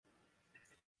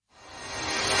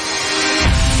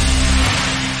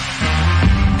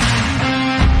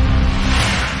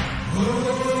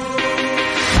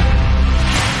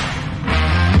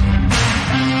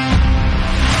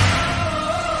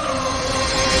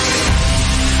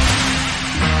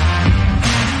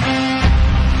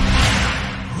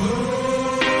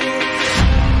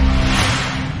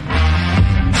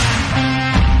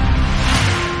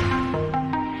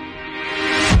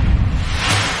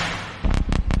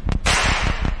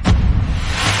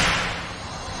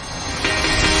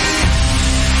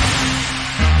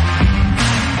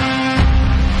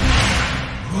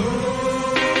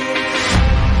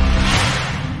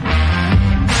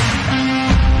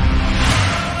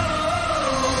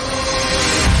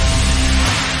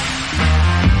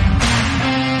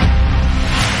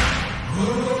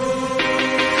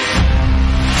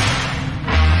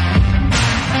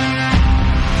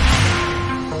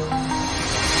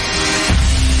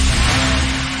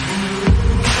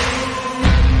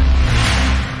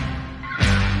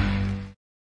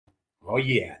Oh,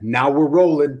 yeah. Now we're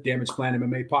rolling. Damage Plan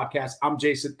MMA podcast. I'm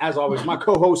Jason. As always, my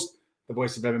co-host, the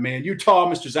voice of MMA in Utah,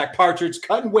 Mr. Zach Partridge.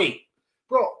 Cutting weight.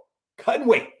 Bro, cutting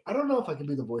weight. I don't know if I can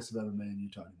be the voice of MMA in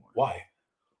Utah anymore. Why?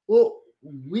 Well,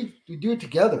 we do it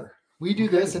together. We do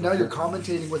this, and now you're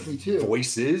commentating with me too.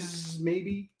 Voices,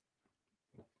 maybe?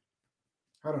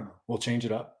 I don't know. We'll change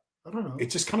it up. I don't know.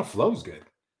 It just kind of flows good.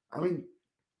 I mean,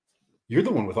 you're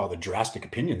the one with all the drastic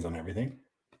opinions on everything.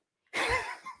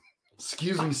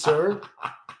 Excuse me, sir.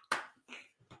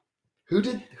 Who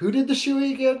did the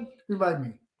shoey again? Remind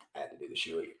me. I had to do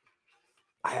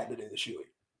the shoey.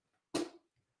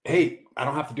 Hey, I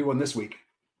don't have to do one this week.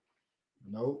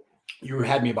 Nope. You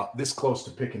had me about this close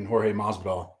to picking Jorge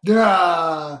Masvidal.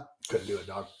 Yeah. Couldn't do it,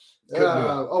 dog.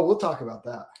 Oh, we'll talk about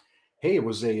that. Hey, it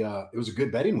was a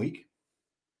good betting week.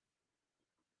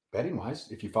 Betting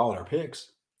wise, if you followed our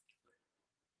picks.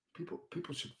 People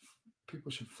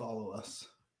should follow us.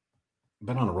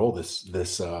 Been on a roll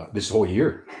this whole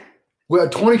year. Well,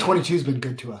 2022 has been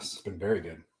good to us. It's been very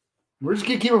good. We're just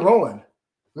gonna keep it rolling.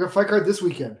 We got a fight card this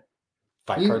weekend.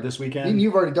 Card this weekend.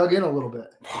 You've already dug in a little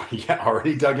bit. Yeah,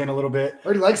 already dug in a little bit.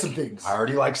 Already like some things. I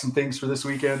already like some things for this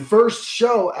weekend. First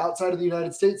show outside of the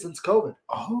United States since COVID.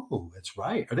 Oh, that's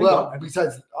right.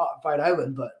 Besides Fight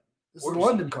Island, but this is the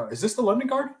London card. Is this the London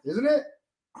card? Isn't it?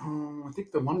 I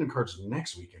think the London card's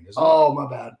next weekend, isn't it? Oh, my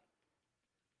bad.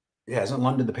 Yeah, isn't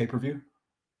London the pay-per-view?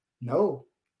 No,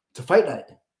 it's a fight night.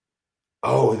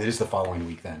 Oh, it is the following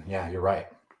week then. Yeah, you're right.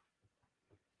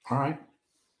 All right.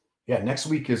 Yeah, next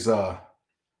week is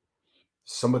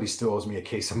somebody still owes me a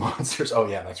case of Monsters. Oh,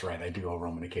 yeah, that's right. I do owe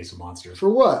Roman a case of Monsters.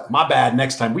 For what? My bad.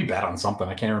 Next time we bet on something.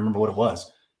 I can't remember what it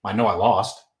was. I know I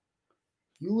lost.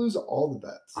 You lose all the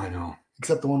bets. I know.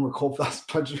 Except the one where Cole Fast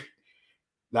punched.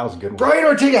 That was a good one. Brian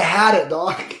Ortega had it,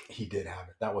 dog. He did have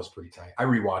it. That was pretty tight. I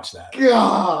rewatched that.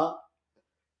 Yeah.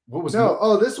 What was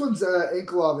this one's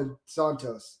Anklov and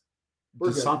Santos.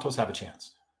 Does Santos have a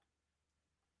chance?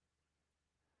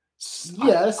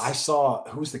 Yes. I saw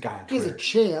who's the guy on Twitter? He has a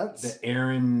chance.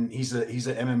 Aaron, he's an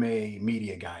MMA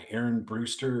media guy. Aaron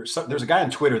Brewster. There's a guy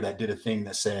on Twitter that did a thing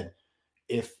that said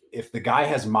if the guy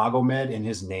has Magomed in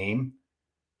his name,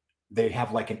 they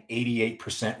have like an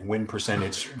 88% win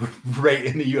percentage rate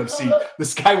in the UFC.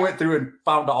 This guy went through and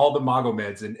found all the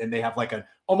Magomeds and they have like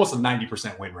almost a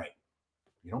 90% win rate.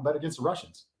 You don't bet against the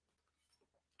Russians.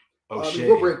 O'Shea.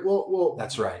 We'll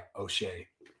That's right. O'Shea.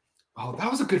 Oh,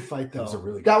 that was a good fight, though. That was a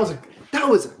really good that was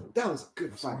a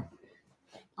good fight.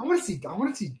 I want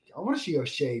to see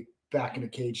O'Shea back in a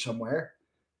cage somewhere.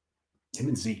 Him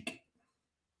and Zeke.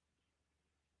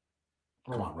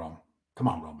 Come on, Roman. I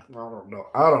don't know.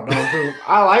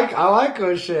 I like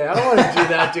O'Shea. I don't want to do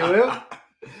that to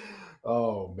him.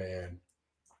 Oh man.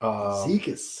 Zeke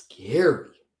is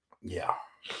scary. Yeah.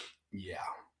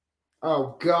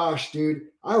 Oh gosh, dude.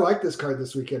 I like this card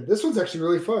this weekend. This one's actually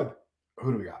really fun.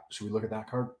 Who do we got? Should we look at that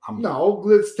card? No,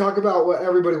 let's talk about what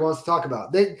everybody wants to talk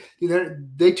about. They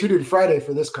tuned in Friday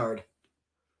for this card.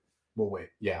 We'll wait.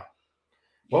 Yeah.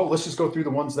 Well, let's just go through the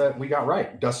ones that we got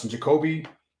right. Dustin Jacoby.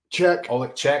 Check.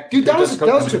 Oleg check. Dude, that was a good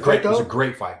fight, It was a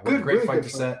great fight. Good, great really fight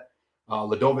good to fight. set.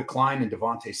 Ladovic Klein and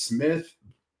Devontae Smith.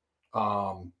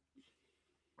 That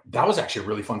was actually a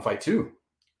really fun fight too.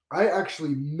 I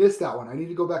actually missed that one. I need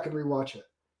to go back and rewatch it.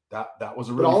 That was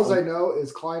a really. But all I know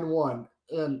is Klein won,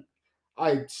 and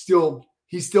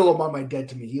he's still among my dead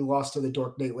to me. He lost to the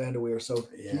dork Nate Landwehr, so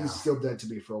he's still dead to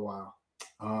me for a while.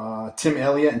 Tim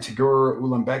Elliott and Tigur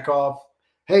Ulanbekov.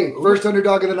 Hey, first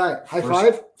underdog of the night. High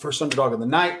five. First underdog of the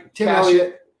night. Tim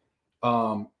Elliott.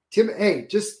 Hey,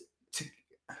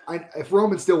 if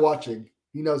Roman's still watching,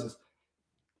 he knows this.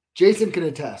 Jason can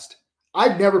attest.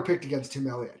 I've never picked against Tim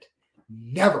Elliott.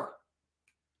 Never.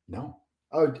 No.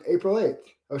 Oh, April 8th.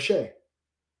 O'Shea.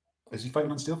 Is he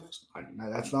fighting on Steelfist? No,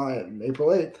 that's not it. April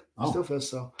 8th. Oh. Steelfist,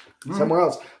 so somewhere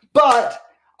else. But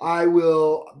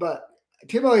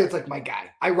Tim Elliott's like my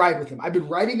guy. I ride with him. I've been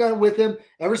riding on with him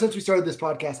ever since we started this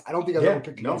podcast. I don't think I've ever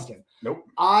picked against him. Nope.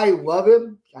 I love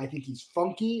him. I think he's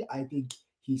funky. I think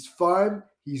he's fun.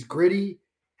 He's gritty.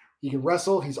 He can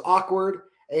wrestle. He's awkward.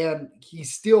 And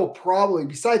he's still probably,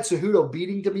 besides Cejudo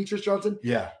beating Demetrius Johnson,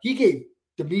 he gave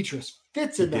Demetrius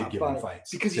fits in that fight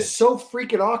because he's so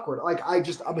freaking awkward.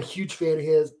 I'm a huge fan of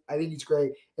his. I think he's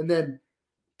great. And then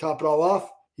top it all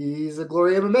off, he's a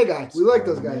Glory MMA guy. We like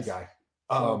those guys.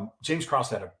 James Cross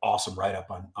had an awesome write-up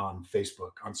on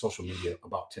Facebook, on social media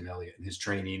about Tim Elliott and his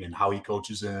training and how he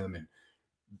coaches him, and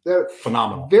they're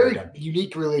phenomenal. Very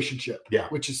unique relationship,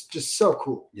 which is just so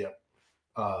cool. Yeah.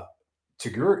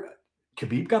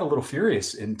 Khabib got a little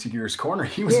furious in Tagir's corner.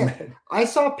 He was mad. I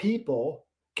saw people.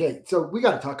 Okay, so we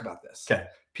got to talk about this. Okay.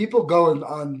 people go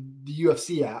on the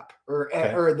UFC app or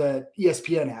the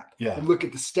ESPN app and look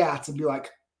at the stats and be like,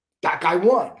 that guy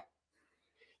won.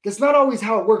 That's not always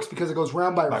how it works because it goes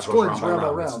round by round, round by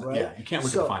round, right? Yeah, you can't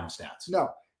look at the final stats. No,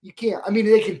 you can't. I mean,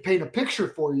 they can paint a picture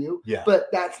for you, but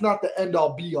that's not the end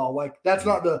all be all. Like, that's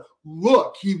not the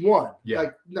look, he won. Yeah.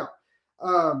 Like, no.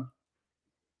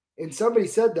 And somebody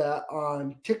said that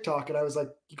on TikTok, and I was like,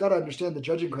 you got to understand the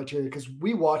judging criteria because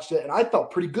we watched it, and I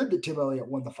felt pretty good that Tim Elliott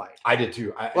won the fight. I did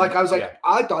too. I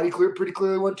thought he pretty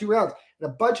clearly won 2 rounds. And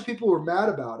a bunch of people were mad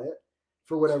about it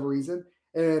for whatever reason.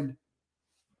 And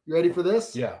you ready for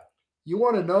this? Yeah. You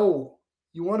want to know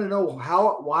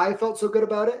why I felt so good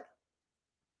about it?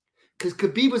 Because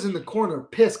Khabib was in the corner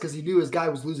pissed because he knew his guy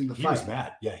was losing the fight. He was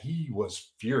mad. Yeah, he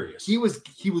was furious. He was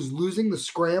losing the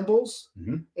scrambles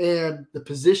and the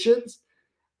positions.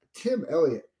 Tim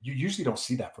Elliott. You usually don't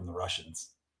see that from the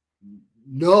Russians.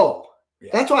 No.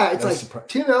 Yeah. That's why it's like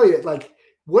Tim Elliott, like,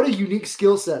 what a unique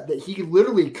skill set that he can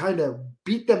literally kind of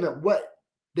beat them at what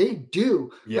they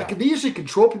do. Yeah. Like, they usually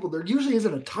control people. There usually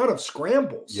isn't a ton of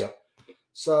scrambles. Yep.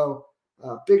 So,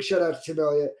 big shout out to Tim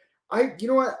Elliott. You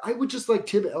know what? I would just like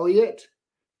Tim Elliott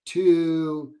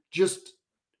to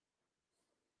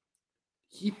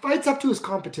he fights up to his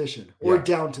competition or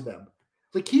down to them.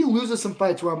 Like, he loses some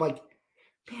fights where I'm like,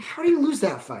 man, how do you lose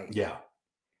that fight? Yeah.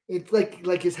 It's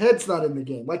like his head's not in the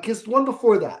game. Like his one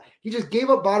before that, he just gave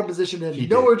up bottom position and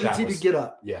no urgency to get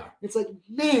up. Yeah. It's like,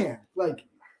 man, like,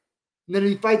 and then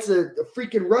he fights a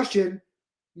freaking Russian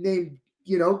named,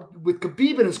 with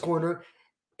Khabib in his corner.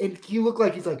 And he looked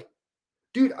like he's like,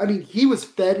 dude, I mean, he was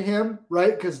fed him,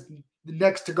 right? Because the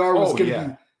next Tagar was going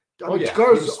to be,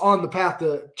 Tagar's on the path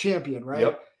to champion, right?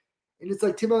 Yep. And it's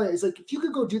like, Tim Elliott, it's like, if you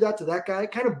could go do that to that guy,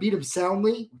 kind of beat him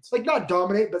soundly, like not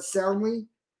dominate, but soundly,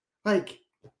 like,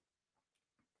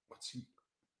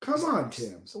 come on,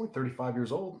 Tim. He's only 35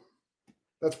 years old.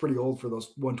 That's pretty old for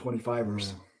those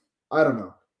 125ers. I don't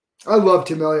know. I love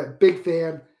Tim Elliott. Big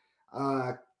fan.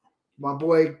 My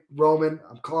boy, Roman,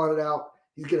 I'm calling it out.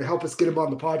 He's going to help us get him on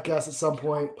the podcast at some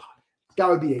point. He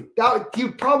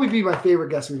would probably be my favorite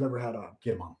guest we've ever had on.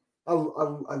 Get him on.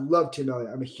 I love Tim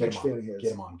Elliott. I'm a huge fan of his.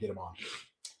 Get him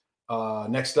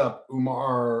on. Next up,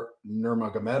 Umar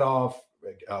Nurmagomedov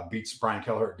beats Brian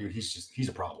Kelleher. Dude, he's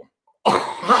a problem.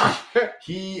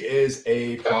 He is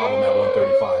a problem at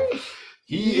 135.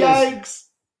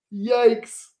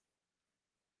 Yikes.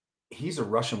 He's a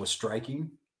Russian with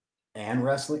striking and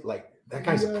wrestling. Like, that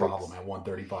guy's a problem at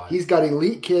 135. He's got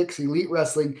elite kicks, elite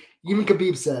wrestling. Even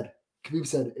Khabib said,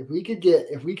 if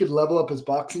we could level up his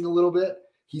boxing a little bit,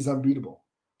 he's unbeatable.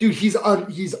 Dude, he's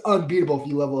unbeatable if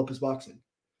you level up his boxing.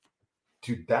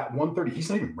 Dude, that 130, he's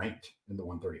not even ranked in the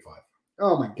 135.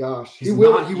 Oh my gosh. He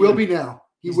will be now.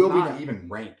 He's not even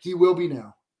ranked. He will be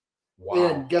now. Wow.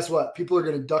 And guess what? People are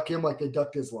going to duck him like they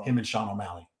ducked Islam. Him and Sean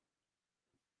O'Malley.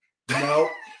 No.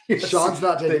 Yes. Sean's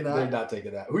not taking that. They're not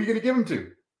taking that. Who are you going to give him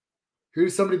to?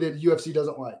 Who's somebody that UFC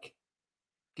doesn't like?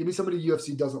 Give me somebody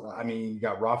UFC doesn't like. I mean, you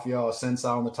got Rafael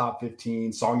Assunção in the top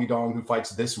 15. Song Yudong, who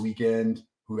fights this weekend,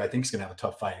 who I think is going to have a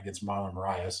tough fight against Marlon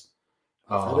Moraes.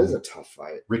 That is a tough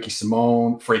fight. Ricky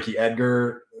Simone, Frankie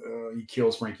Edgar. He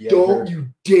kills Frankie Edgar. Don't you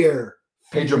dare.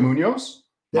 Pedro Munoz.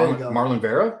 There you go. Marlon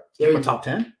Vera. Give him a top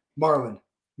 10. Marlon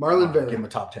Vera. Give him a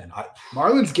top 10.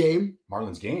 Marlon's game.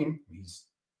 He's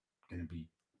going to be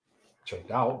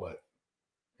checked out, but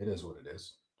it is what it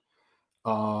is.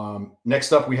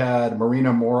 Next up, we had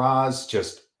Marina Moraz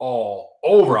just all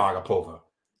over Agapova.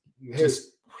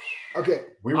 Okay.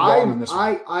 We were wrong in this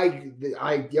one.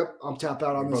 I'm tapped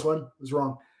out on this one. It was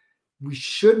wrong. We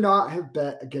should not have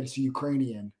bet against the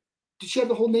Ukrainian. Did she have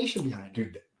the whole nation behind her?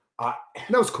 Dude, that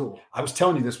was cool. I was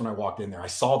telling you this when I walked in there. I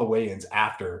saw the weigh-ins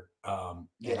after, and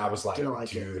I was like,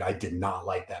 dude, I did not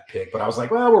like that pick. But I was like,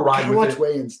 well, we're riding with it. Watch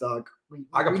weigh-ins, dog.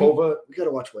 Agapova. We got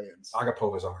to watch weigh-ins.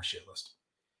 Agapova's on our shit list.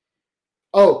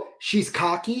 Oh, she's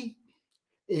cocky,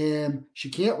 and she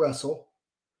can't wrestle.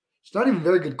 She's not even a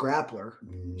very good grappler.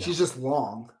 No. She's just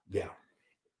long. Yeah.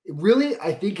 Really,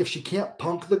 I think if she can't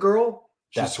punk the girl,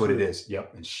 that's what it is.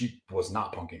 Yep. And she was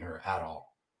not punking her at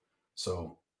all.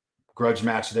 So, grudge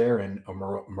match there, and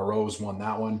Moreau won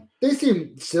that one. They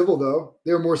seem civil, though.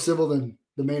 They were more civil than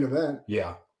the main event.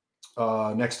 Yeah.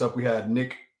 Next up, we had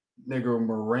Nick Negro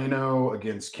Moreno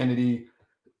against Kennedy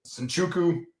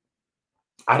Sinchuku.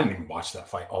 I didn't even watch that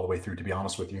fight all the way through, to be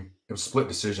honest with you. It was split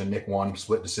decision. Nick won,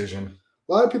 split decision.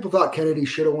 A lot of people thought Kennedy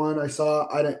should have won. I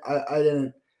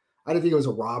didn't think it was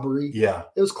a robbery. Yeah.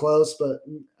 It was close,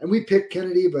 and we picked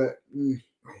Kennedy, but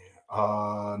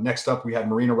next up we had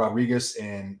Marina Rodriguez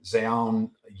and Zhang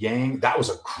Yang. That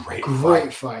was a great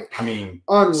fight. I mean,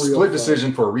 unreal split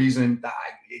decision for a reason.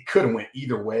 It could have went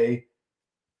either way.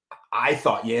 I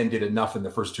thought Yan did enough in the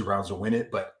first 2 rounds to win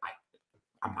it, but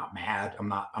I'm not mad. I'm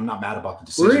not mad about the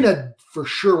decision. Marina for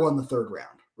sure won the 3rd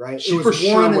round, right? She it was for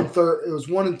sure one won. and third. It was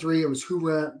 1 and 3. It was who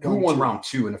won round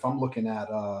 2. And if I'm looking at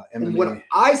MMA, and what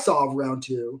I saw of round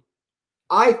 2,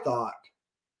 I thought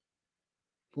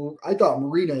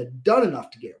Marina had done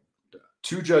enough to get him.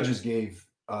 2 judges gave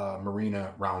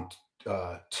Marina round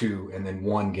 2, and then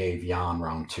 1 gave Yan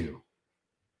round 2.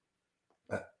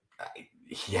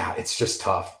 Yeah, it's just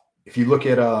tough. If you look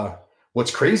at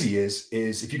what's crazy is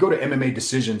if you go to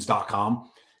MMAdecisions.com,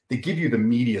 they give you the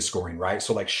media scoring, right?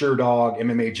 So like SureDog,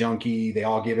 MMA Junkie, they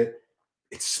all give it.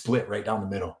 It's split right down the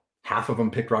middle. Half of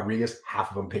them picked Rodriguez, half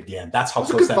of them picked Yan. That's how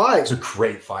close that is. It's a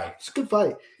great fight. It's a good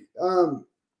fight.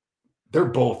 They're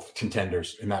both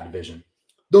contenders in that division.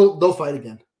 They'll fight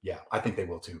again. Yeah, I think they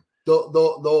will too.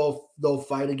 They'll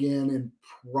fight again and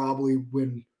probably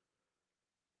win.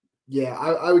 Yeah,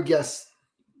 I would guess.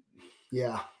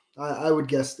 Yeah, I would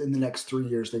guess in the next 3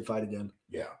 years they fight again.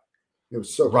 Yeah, it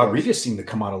was so. Rodriguez close. seemed to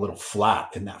come out a little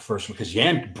flat in that first one because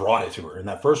Yan brought it to her in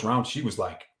that first round. She was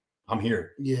like, "I'm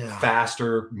here." Yeah,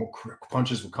 faster, more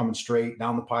punches were coming straight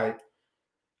down the pipe.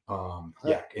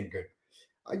 Yeah, and good.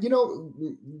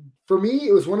 For me,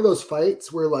 it was one of those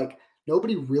fights where like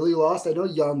nobody really lost. I know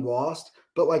Yan lost,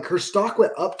 but like her stock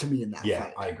went up to me in that fight.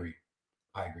 Yeah, I agree.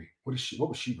 What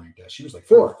was she ranked at? She was like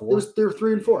 4. They were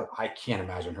 3 and 4. I can't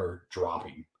imagine her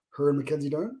dropping. Her and Mackenzie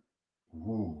Dern.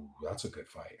 Ooh, that's a good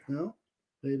fight. No,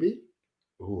 maybe.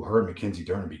 Ooh, her and Mackenzie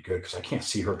Dern would be good because I can't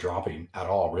see her dropping at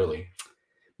all, really.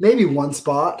 Maybe one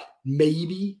spot,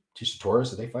 maybe. Tecia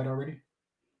Torres, did they fight already?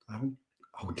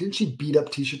 Didn't she beat up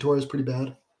Tecia Torres pretty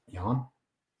bad? Yan?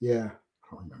 Yeah.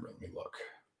 I don't remember. Let me look.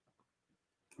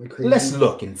 Let's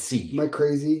look and see. Am I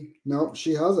crazy? No,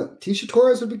 she hasn't. Tecia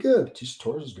Torres would be good. Tecia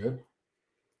Torres is good.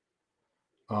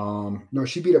 No,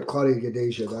 she beat up Claudia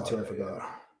Gadeja. That's what I forgot. Yeah.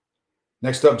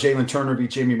 Next up, Jalen Turner beat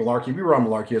Jamie Malarkey. We were on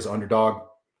Malarkey as an underdog.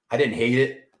 I didn't hate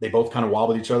it. They both kind of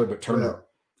wobbled each other, but Turner's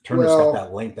got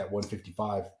that length at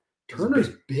 155. Turner's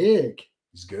big.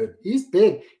 He's good. He's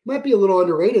big. He might be a little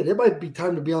underrated. It might be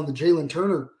time to be on the Jalen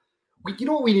Turner. You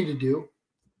know what we need to do?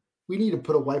 We need to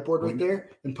put a whiteboard right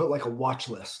there and put like a watch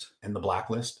list. And the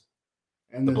blacklist.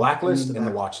 And the blacklist and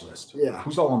the watch list. Yeah.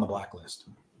 Who's all on the blacklist?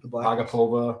 The blacklist.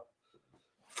 Agapova.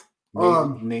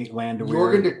 Nate Landwehr.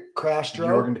 Jorgen de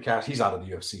Castro. He's out of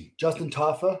the UFC. Justin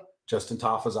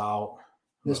Tafa's out.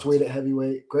 Missed weight at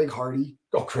heavyweight. Greg Hardy.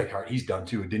 Oh, Greg Hardy. He's done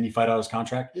too. Didn't he fight out his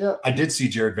contract? Yeah. I did see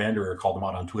Jared Vanderer called him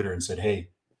out on Twitter and said, "Hey,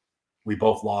 we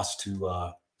both lost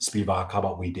to Spivak. How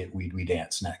about we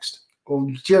dance next?"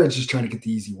 Well, Jared's just trying to get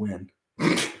the easy win.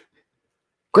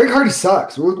 Greg Hardy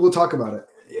sucks. We'll talk about it.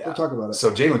 Yeah. We'll talk about it.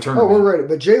 So Jalen Turner. Oh, we're ready.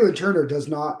 But Jalen Turner does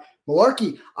not.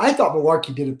 Malarkey, I thought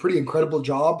Malarkey did a pretty incredible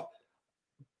job,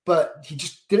 but he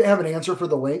just didn't have an answer for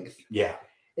the length. Yeah.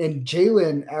 And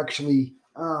Jalen actually,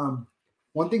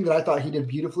 one thing that I thought he did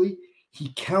beautifully,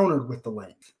 he countered with the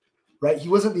length, right? He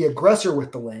wasn't the aggressor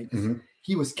with the length. Mm-hmm.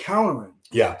 He was countering.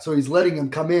 Yeah. So he's letting him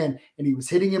come in, and he was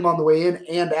hitting him on the way in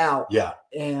and out. Yeah.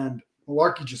 And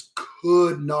Malarkey just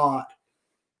could not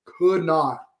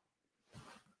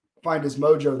find his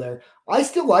mojo there. I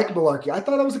still like Malarkey. I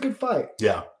thought that was a good fight.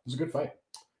 Yeah, it was a good fight.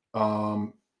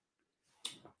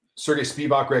 Sergey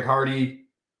Spivak, Greg Hardy.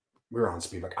 We were on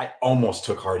Spivak. I almost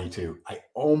took Hardy too. I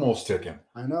almost took him.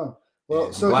 I know. Well,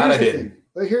 I'm so glad I didn't. Thing.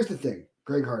 Well, here's the thing.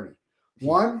 Greg Hardy.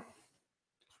 One,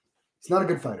 he's not a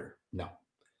good fighter. No.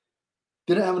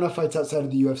 Didn't have enough fights outside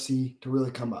of the UFC to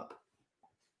really come up.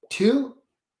 2,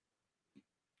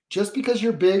 just because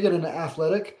you're big and an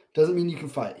athletic doesn't mean you can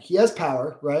fight. He has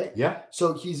power, right? Yeah.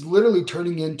 So he's literally can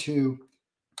turn into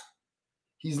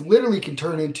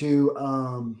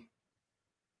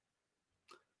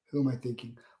who am I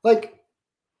thinking? Like,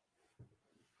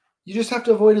 you just have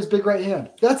to avoid his big right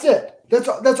hand. That's it.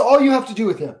 That's all you have to do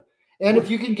with him. And if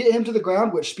you can get him to the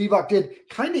ground, which Spivak did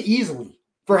kind of easily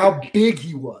for how big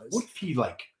he was. What if he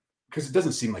because it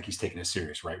doesn't seem like he's taking it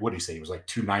serious, right? What did he say? He was like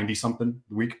 290 something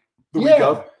the week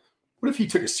of. What if he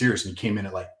took it serious and he came in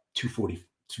at like 240,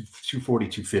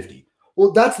 250?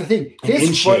 Well, that's the thing.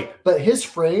 In shape. But his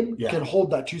frame can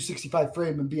hold that 265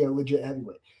 frame and be a legit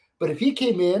heavyweight. But if he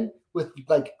came in with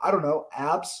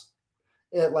abs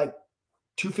at like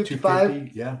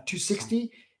 255,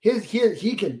 260,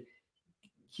 he can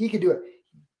do it.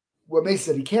 What Mason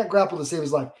said, he can't grapple to save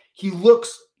his life. He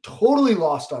looks totally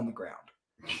lost on the ground.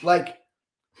 Like,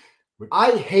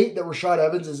 I hate that Rashad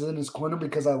Evans is in his corner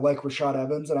because I like Rashad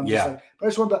Evans, and I'm just like, but I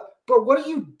just want to. But what are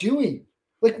you doing?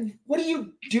 Like, what are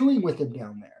you doing with him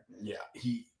down there? Yeah,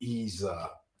 he's done.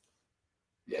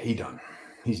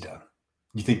 He's done.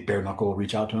 You think Bare Knuckle will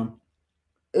reach out to him?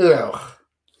 Ugh.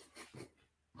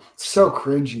 So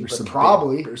cringy, There's but some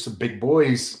probably. there's some big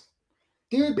boys.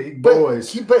 Dude, Big but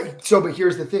boys. but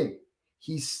here's the thing.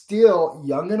 He's still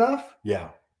young enough Yeah.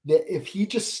 that if he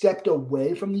just stepped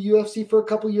away from the UFC for a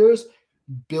couple years,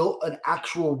 built an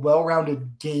actual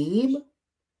well-rounded game,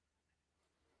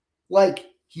 like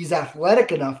he's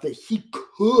athletic enough that he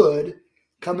could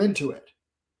come into it.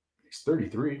 He's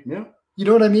 33. Yeah. You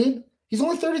know what I mean? He's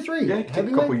only 33. Yeah, he could take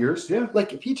a couple years. Yeah.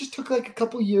 Like if he just took like a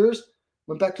couple years,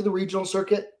 went back to the regional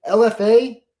circuit,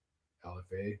 LFA.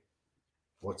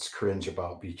 What's cringe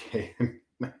about BK?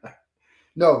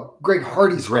 No, Greg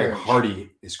Hardy's Greg cringe.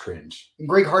 Hardy is cringe. And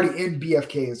Greg Hardy in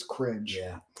BFK is cringe.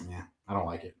 Yeah. I don't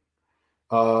like it.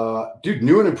 Dude,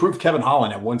 new and improved Kevin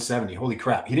Holland at 170. Holy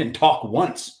crap. He didn't talk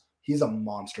once. He's a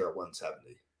monster at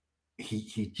 170.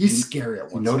 He's scary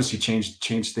at 170. You notice he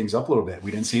changed things up a little bit.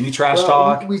 We didn't see any trash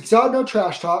talk. We saw no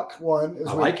trash talk. One.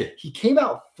 I like it. He came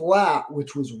out flat,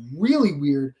 which was really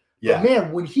weird. Yeah. But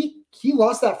man, when he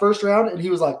lost that first round and he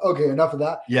was like, okay, enough of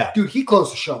that. Yeah. Dude, he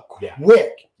closed the show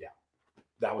quick. Yeah.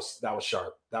 That was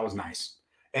sharp. That was nice.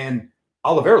 And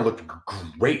Oliveira looked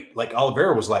great. Like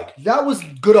Oliveira was like, that was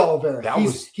good Oliveira.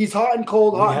 He's hot and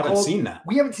cold. We haven't seen that.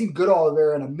 We haven't seen good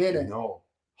Oliveira in a minute. No.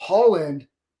 Holland,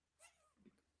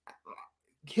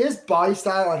 his body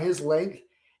style on his length,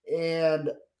 and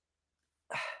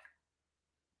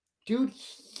dude,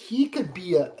 he could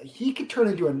turn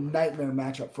into a nightmare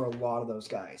matchup for a lot of those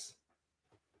guys.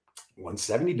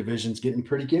 170 division's getting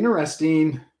pretty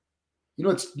interesting. You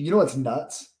know what's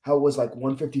nuts? How it was like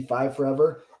 155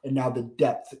 forever, and now the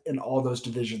depth in all those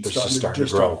divisions starting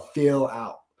to grow. Fill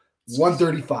out.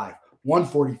 135,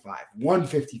 145,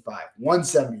 155,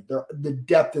 170. The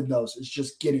depth in those is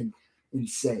just getting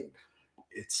insane.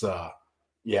 It's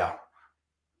yeah.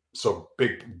 So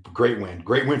great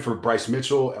win for Bryce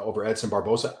Mitchell over Edson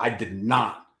Barboza. I did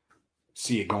not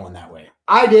see it going that way.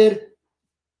 I did.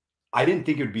 I didn't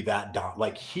think it would be that down.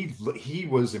 Like he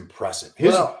was impressive.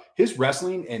 His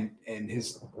wrestling and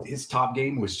his top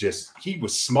game was just, he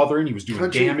was smothering. He was doing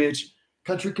damage.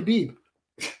 Country Khabib.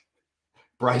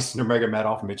 Bryce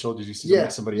Nurmagomedov Mitchell. Did you see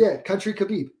somebody? Yeah, Country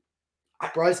Khabib.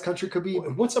 Bryce Country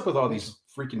Khabib. What's up with all these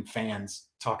freaking fans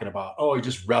talking about, oh, he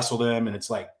just wrestled him, and it's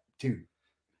like, dude.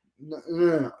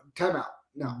 No. Time out.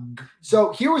 No.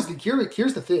 So here's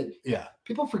the thing. Yeah.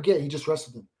 People forget he just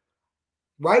wrestled him.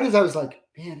 Right as I was like,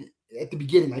 man, at the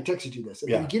beginning, I texted you this. At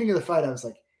the beginning of the fight, I was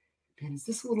like, man, is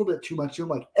this a little bit too much? I'm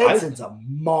like, Edson's a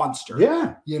monster.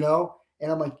 Yeah. You know?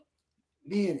 And I'm like,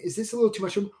 man, is this a little too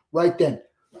much? Right then,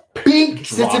 bing,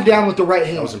 sits him down with the right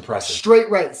hand. That was impressive. Straight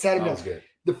right, sat him down. That was good.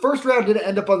 The first round didn't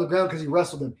end up on the ground because he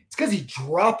wrestled him. It's because he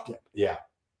dropped him. Yeah.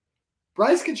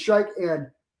 Bryce could strike and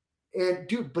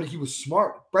dude, but he was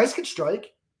smart. Bryce could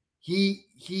strike.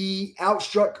 He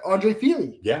outstruck Andre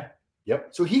Fili. Yeah. Yep.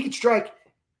 So he could strike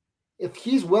if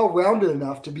he's well-rounded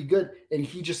enough to be good. And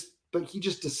he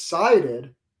just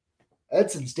decided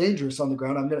Edson's dangerous on the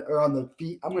ground. On the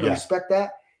feet. I'm gonna respect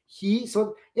that.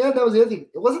 That was the other thing.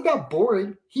 It wasn't that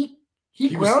boring. He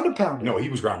ground and pounded. No, he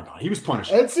was ground and pounded. He was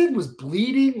punishing. Edson was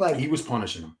bleeding like he was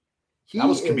punishing him. That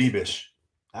was Khabib-ish.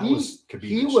 That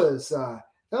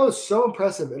was so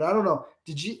impressive. And I don't know,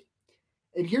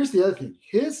 and here's the other thing.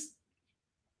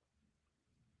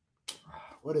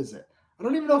 What is it? I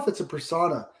don't even know if it's a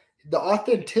persona. The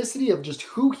authenticity of just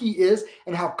who he is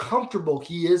and how comfortable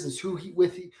he is who he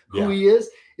is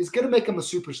going to make him a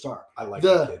superstar. I like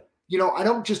that kid. I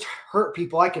don't just hurt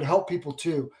people. I can help people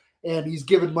too. And he's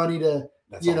given money to,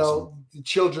 the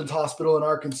Children's Hospital in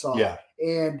Arkansas. Yeah.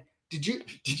 And did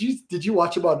you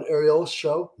watch him on Ariel's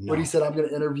show when he said, I'm going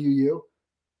to interview you?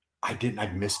 I didn't.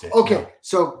 I missed it. Okay. No.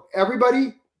 So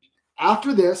everybody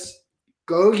after this,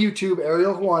 go YouTube,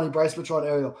 Ariel Helwani, Bryce Mitchell on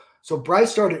Ariel. So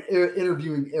Bryce started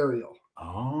interviewing Ariel.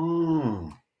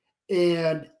 Oh.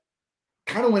 And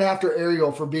kind of went after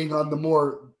Ariel for being on the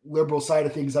more liberal side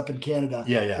of things up in Canada.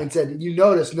 Yeah, yeah. And said, you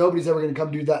notice nobody's ever going to come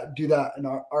do that in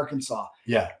Arkansas.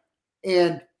 Yeah.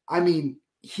 And I mean,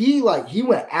 he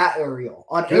went at Ariel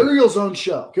on Ariel's own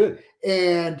show. Good.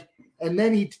 And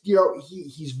then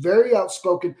he's very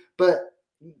outspoken, but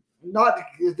not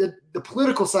the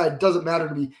political side doesn't matter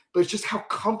to me, but it's just how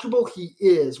comfortable he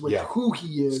is with who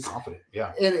he is. He's confident.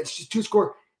 Yeah. And it's just two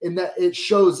score, and that it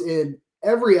shows in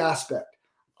every aspect.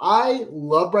 I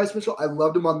love Bryce Mitchell. I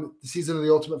loved him on the season of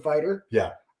The Ultimate Fighter.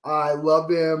 Yeah. I love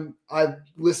him. I've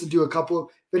listened to a couple of,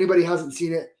 if anybody hasn't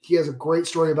seen it, he has a great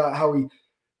story about how he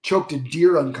choked a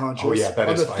deer unconscious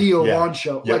on the Theo Vaughn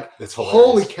show. Yeah, like, that's hilarious.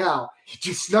 Holy cow.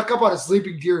 He snuck up on a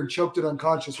sleeping deer and choked it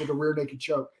unconscious with a rear naked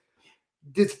choke.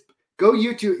 Go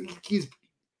YouTube.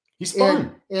 He's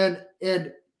fun.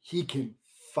 And he can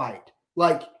fight.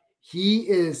 Like, he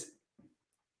is.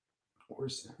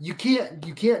 Where's You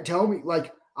can't tell me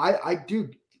like I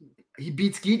do. He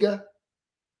beats Giga.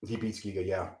 he beats Giga?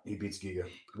 Yeah, he beats Giga.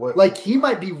 What? Like he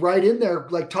might be right in there,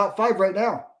 like top 5 right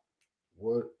now.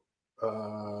 What?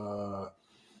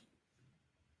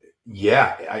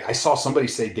 Yeah, I saw somebody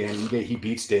say Dan Ige. He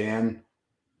beats Dan.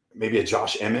 Maybe a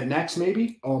Josh Emmett next,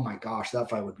 maybe. Oh my gosh, that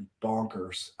fight would be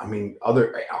bonkers. I mean,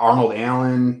 other Arnold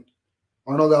Allen.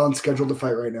 Arnold Allen's scheduled to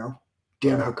fight right now.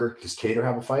 Dan Hooker. Does Cater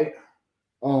have a fight?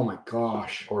 Oh my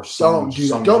gosh. Or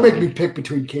don't make me pick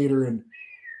between Cater and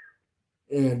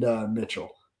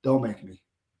Mitchell. Don't make me.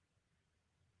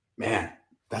 Man,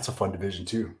 that's a fun division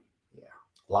too. Yeah.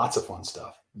 Lots of fun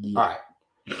stuff. Yeah. All right.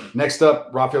 Next up,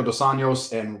 Rafael Dos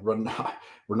Anjos and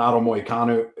Renato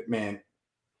Moicano. Man,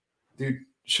 dude,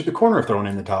 should the corner have thrown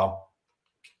in the towel?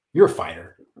 You're a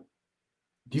fighter.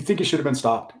 Do you think it should have been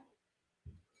stopped?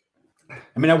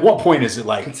 I mean, at what point is it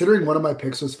like... Considering one of my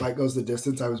picks was fight goes the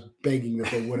distance, I was begging that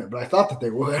they wouldn't, but I thought that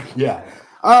they would. Yeah.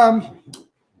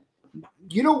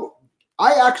 You know,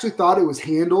 I actually thought it was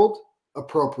handled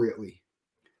appropriately.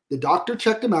 The doctor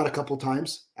checked him out a couple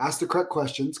times, asked the correct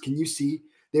questions. Can you see?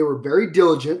 They were very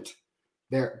diligent.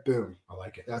 There, boom. I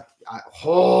like it. Yeah, I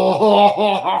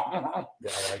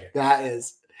like it. That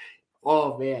is,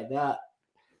 oh man, that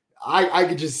I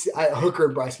could just Hooker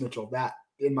and Bryce Mitchell, that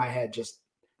in my head, just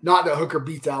not that Hooker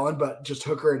beats Allen, but just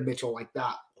Hooker and Mitchell like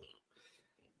that.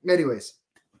 Anyways,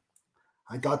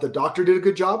 I thought the doctor did a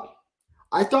good job.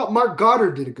 I thought Mark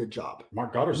Goddard did a good job.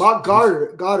 Mark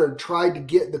Goddard tried to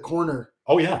get in the corner.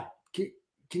 Oh yeah. Can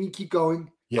you keep going?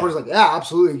 Yeah. Corner's like, yeah,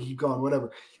 absolutely, keep going, whatever.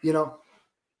 You know,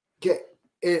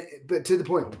 but to the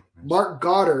point, Mark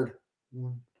Goddard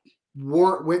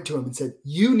went to him and said,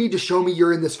 "You need to show me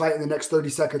you're in this fight in the next 30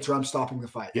 seconds, or I'm stopping the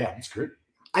fight." Yeah, it's great.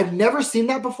 I've never seen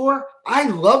that before. I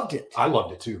loved it. I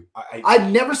loved it too.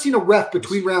 I've never seen a ref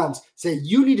between rounds say,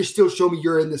 "You need to still show me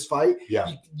you're in this fight."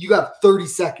 Yeah, you got 30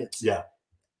 seconds. Yeah,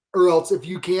 or else if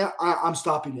you can't, I'm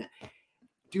stopping it,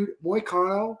 dude.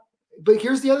 Moicano. But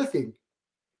here's the other thing.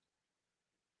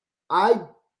 I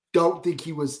don't think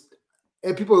he was.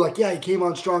 And people are like, "Yeah, he came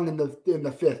on strong in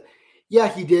the fifth." Yeah,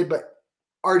 he did, but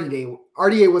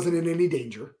RDA wasn't in any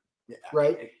danger,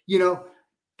 right? You know,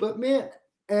 but man,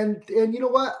 and you know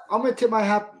what? I'm gonna tip my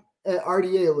hat at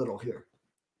RDA a little here.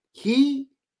 He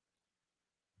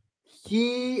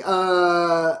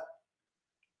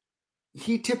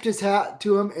tipped his hat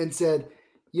to him and said,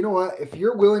 "You know what? If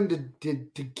you're willing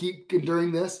to keep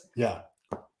enduring this, yeah."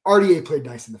 RDA played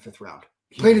nice in the fifth round,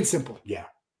 plain and simple. Yeah.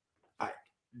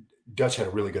 Dutch had a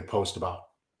really good post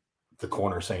about the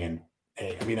corner saying,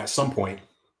 "Hey, I mean, at some point,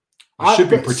 you should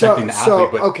be protecting the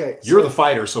athlete, but you're the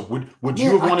fighter. So would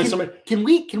you have wanted somebody? Can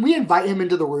we invite him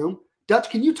into the room? Dutch,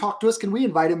 can you talk to us? Can we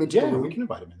invite him into the room? Yeah, we can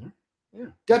invite him in there. Yeah.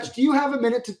 Dutch, do you have a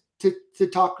minute to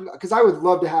talk? Because I would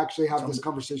love to actually have this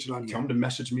conversation on here. Tell him to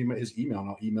message me his email, and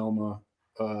I'll email him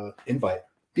a invite.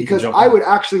 Because I would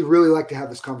actually really like to have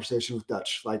this conversation with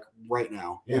Dutch, like right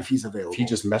now, if he's available. If he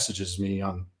just messages me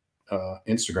on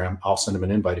Instagram, I'll send him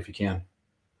an invite if you can.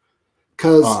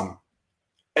 Because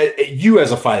you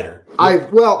as a fighter,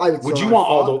 would you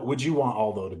want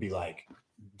Aldo to be like,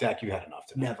 Dak, you had enough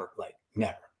tonight?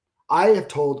 Never. I have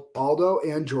told Aldo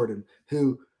and Jordan,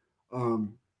 who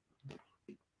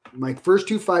my first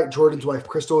two fight, Jordan's wife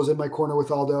Crystal was in my corner with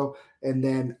Aldo, and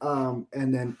then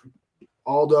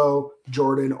Aldo,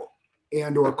 Jordan,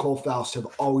 and or Cole Faust have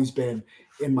always been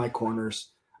in my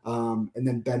corners. And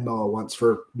then Ben Moa once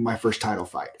for my first title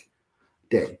fight.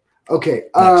 Dang. Okay.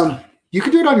 You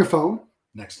can do it on your phone.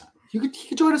 Next time. He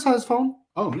can join us on his phone.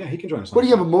 Oh, yeah, he can join us. What do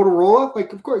you have, a Motorola?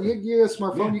 Like, of course, you have a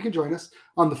smartphone. Yeah. You can join us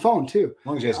on the phone, too. As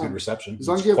long as he has good reception. As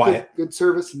long as you have good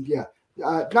service. And yeah.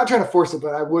 Not trying to force it,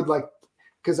 but I would like,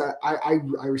 because I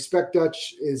respect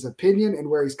Dutch's opinion and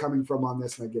where he's coming from on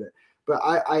this, and I get it. But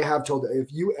I have told that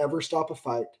if you ever stop a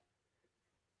fight,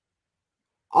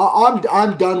 I'm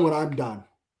done when I'm done.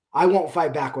 I won't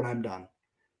fight back when I'm done.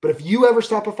 But if you ever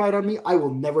stop a fight on me, I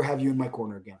will never have you in my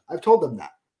corner again. I've told them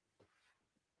that.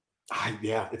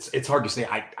 It's hard to say.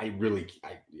 I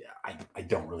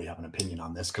don't really have an opinion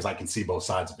on this because I can see both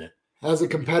sides of it. As a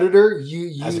competitor,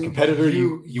 you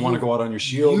want to go out on your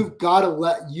shield. You've got to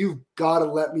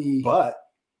let me. But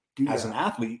as an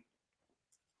athlete,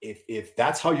 if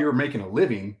that's how you're making a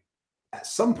living, at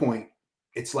some point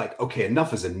it's like, okay,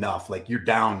 enough is enough. Like you're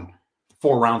down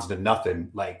 4 rounds to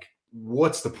nothing. Like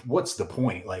what's the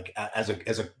point? Like as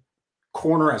a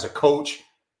corner, as a coach,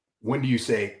 when do you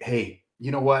say, hey, you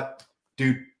know what,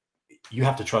 dude, you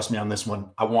have to trust me on this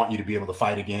one. I want you to be able to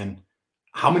fight again.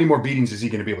 How many more beatings is he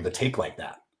going to be able to take like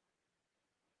that?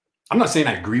 I'm not saying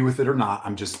I agree with it or not.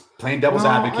 I'm just playing devil's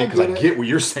advocate because I get what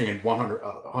you're saying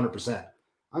 100%.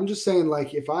 I'm just saying,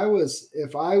 like, if I was in a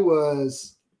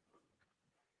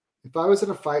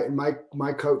fight and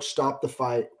my coach stopped the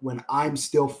fight when I'm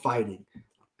still fighting,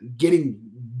 getting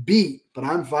beat, but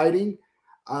I'm fighting,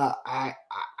 I'm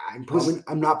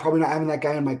not having that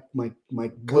guy in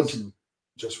my coaching.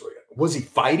 Was he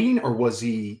fighting or was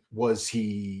he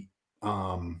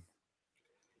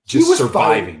just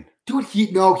surviving? Dude,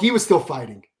 he was still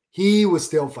fighting. He was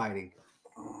still fighting.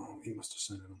 Oh, he must have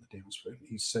sent it on the damn spread.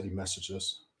 He said he messaged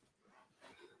us.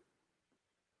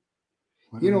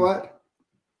 You know what?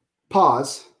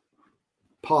 Pause.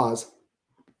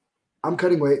 I'm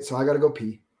cutting weight, so I got to go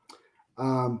pee.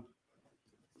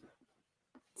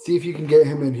 See if you can get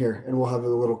him in here, and we'll have a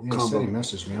little combo. He said he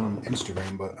messaged me on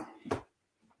Instagram, but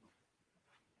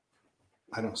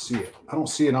I don't see it. I don't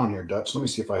see it on here, Dutch. Let me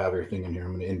see if I have everything in here.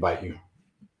 I'm going to invite you.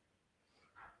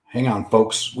 Hang on,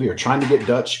 folks. We are trying to get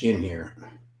Dutch in here.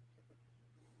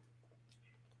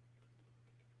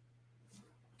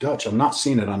 Dutch, I'm not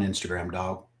seeing it on Instagram,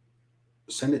 dog.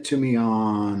 Send it to me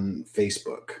on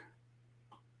Facebook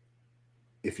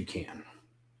if you can.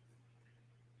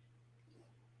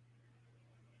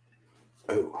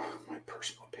 Oh, my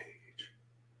personal page.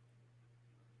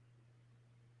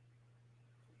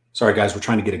 Sorry, guys. We're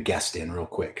trying to get a guest in real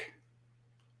quick.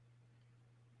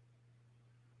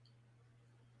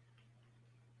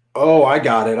 Oh, I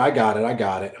got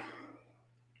it.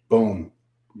 Boom.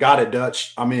 Got it,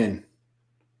 Dutch. I'm in.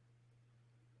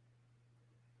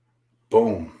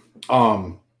 Boom.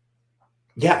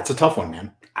 Yeah, it's a tough one,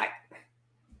 man.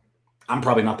 I'm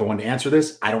probably not the one to answer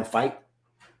this. I don't fight.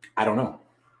 I don't know.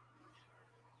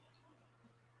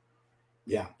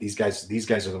 Yeah, these guys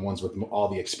are the ones with all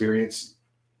the experience.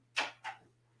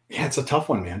 Yeah, it's a tough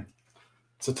one, man.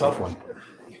 It's a tough one.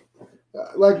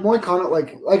 Like Moicano,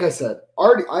 like I said,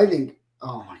 I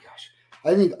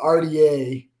think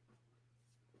RDA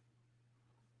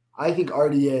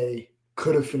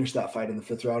could have finished that fight in the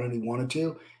 5th round and he wanted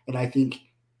to. And I think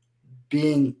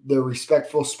being the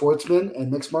respectful sportsman and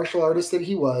mixed martial artist that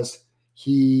he was,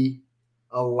 he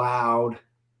allowed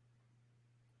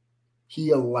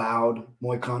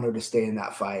Moicano to stay in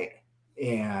that fight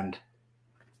and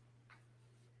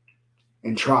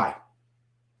try.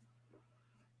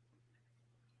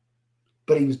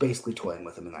 But he was basically toying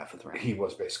with him in that 5th round. He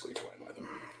was basically toying with him.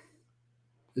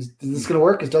 Is this going to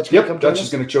work? Is Dutch going to come join us? Dutch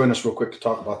is going to join us real quick to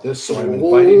talk about this. So I'm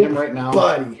inviting him right now.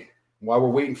 Buddy. While we're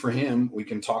waiting for him, we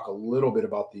can talk a little bit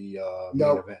about the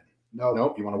main event.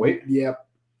 Nope. You want to wait? Yep.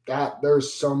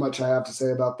 There's so much I have to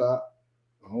say about that.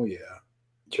 Oh, yeah.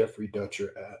 Jeffrey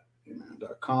Dutcher at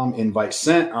 .com. Invite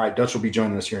sent. All right, Dutch will be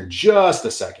joining us here in just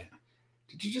a second.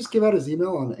 Did you just give out his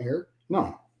email on air? No.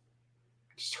 I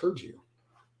just heard you.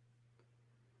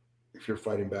 If you're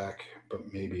fighting back,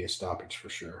 but maybe a stoppage for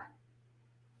sure.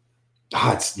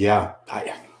 I'm just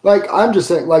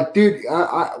saying, like, dude,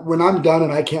 when I'm done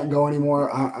and I can't go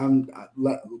anymore,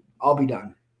 I'll be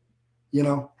done. You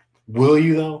know? Will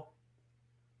you though?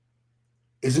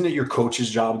 Isn't it your coach's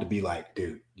job to be like,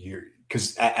 dude,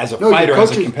 because as a fighter,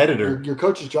 as a competitor, your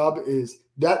coach's job is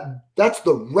that's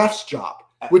the ref's job,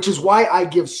 which is why I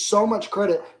give so much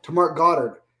credit to Mark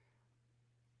Goddard.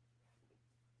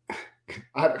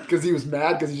 Because he was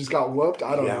mad because he just got whooped.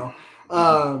 I don't know.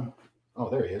 Oh,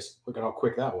 there he is. Look at how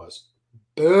quick that was.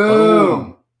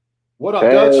 Boom. What up,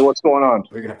 Dutch? Hey, what's going on?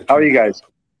 How are you guys?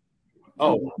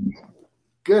 Oh,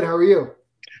 good. How are you?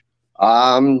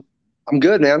 I'm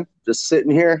good, man. Just sitting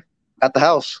here at the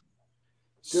house.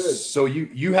 Good. So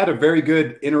you had a very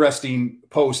good, interesting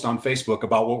post on Facebook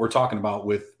about what we're talking about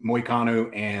with Moicano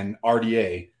and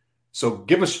RDA. So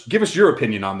give us your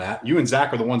opinion on that. You and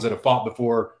Zach are the ones that have fought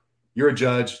before. You're a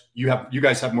judge. You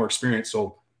guys have more experience.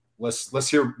 So let's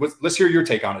hear your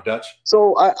take on it, Dutch.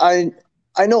 So I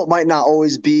know it might not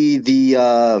always be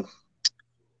the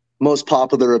most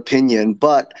popular opinion,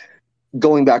 but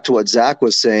going back to what Zach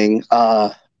was saying,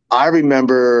 I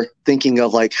remember thinking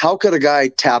of like, how could a guy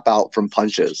tap out from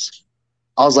punches?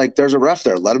 I was like, there's a ref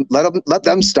there. Let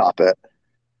them stop it.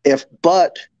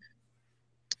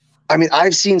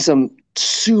 I've seen some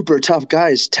super tough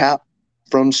guys tap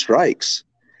from strikes.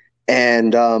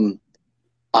 And and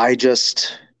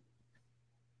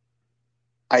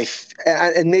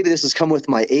maybe this has come with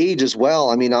my age as well.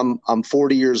 I mean, I'm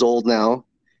 40 years old now,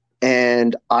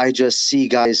 and I just see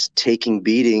guys taking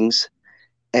beatings.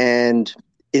 And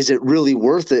is it really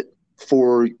worth it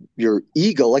for your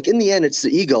ego? Like in the end, it's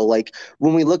the ego. Like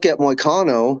when we look at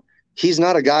Moicano, he's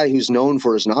not a guy who's known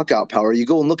for his knockout power. You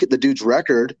go and look at the dude's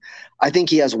record. I think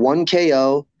he has 1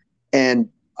 KO and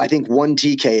I think 1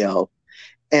 TKO.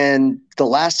 And the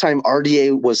last time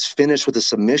RDA was finished with a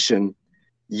submission,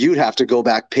 you'd have to go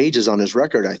back pages on his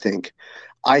record, I think.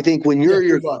 I think when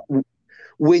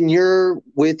when you're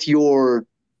with your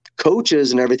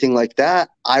coaches and everything like that,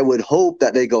 I would hope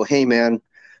that they go, hey man,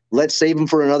 let's save him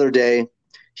for another day.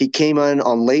 He came in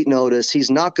on late notice.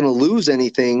 He's not going to lose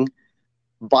anything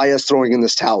by us throwing in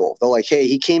this towel. They're like, hey,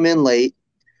 he came in late.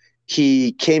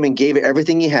 He came and gave it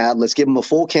everything he had. Let's give him a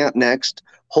full camp next.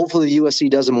 Hopefully USC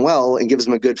does him well and gives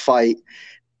him a good fight.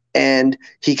 And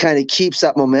he kind of keeps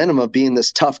that momentum of being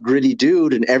this tough, gritty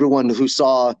dude. And everyone who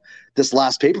saw this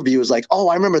last pay-per-view was like, oh,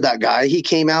 I remember that guy. He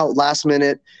came out last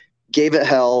minute, gave it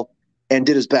hell, and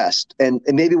did his best. And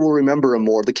maybe we'll remember him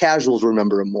more. The casuals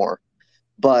remember him more.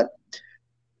 But,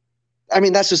 I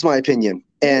mean, that's just my opinion.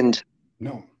 And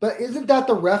no. But isn't that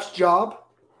the ref's job?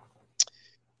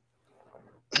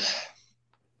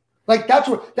 Like, that's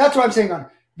what I'm saying. On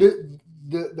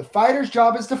the fighter's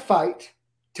job is to fight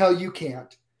till you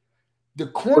can't. The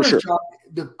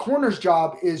corner's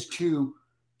job is to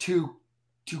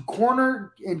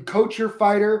corner and coach your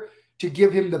fighter to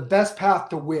give him the best path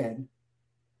to win.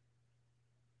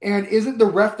 And isn't the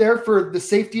ref there for the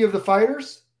safety of the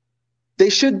fighters? They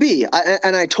should be.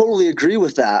 I totally agree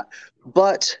with that.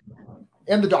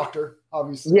 And the doctor,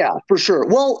 obviously. Yeah, for sure.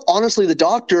 Well, honestly, the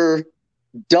doctor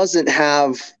doesn't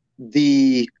have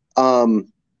the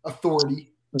authority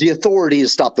to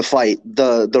stop the fight.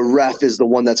 The ref is the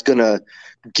one that's going to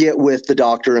get with the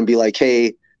doctor and be like,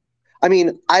 hey, I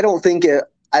mean, I don't think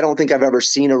I've ever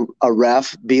seen a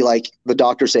ref be like the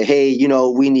doctor say, hey,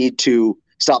 we need to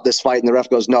stop this fight. And the ref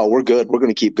goes, no, we're good. We're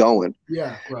going to keep going.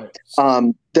 Yeah, right.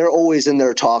 They're always in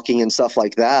there talking and stuff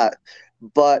like that.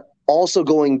 But also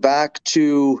going back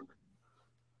to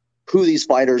who these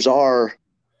fighters are,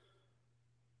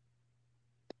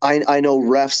 I know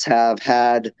refs have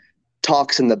had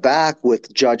talks in the back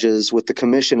with judges, with the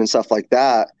commission and stuff like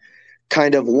that,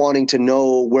 kind of wanting to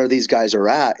know where these guys are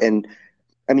at. And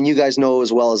I mean, you guys know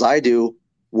as well as I do,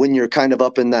 when you're kind of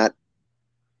up in that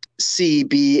C,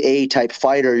 B, A type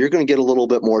fighter, you're going to get a little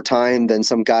bit more time than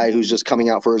some guy who's just coming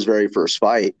out for his very first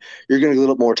fight. You're going to get a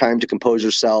little more time to compose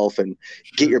yourself and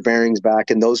get your bearings back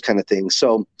and those kind of things.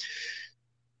 So,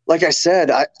 like I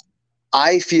said,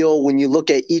 I feel when you look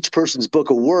at each person's book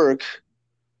of work,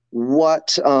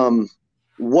 what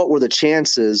were the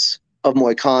chances of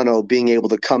Moicano being able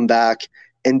to come back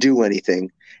and do anything?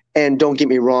 And don't get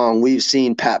me wrong, we've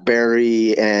seen Pat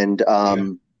Barry and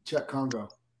Czech Congo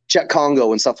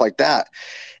and stuff like that.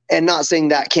 And not saying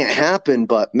that can't happen,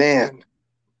 but man.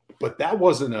 But that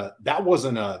wasn't a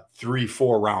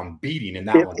 3-4 round beating in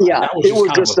that one. Yeah, that it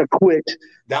was just a quick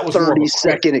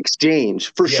 30-second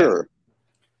exchange for sure.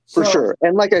 For sure.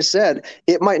 And like I said,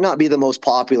 it might not be the most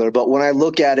popular, but when I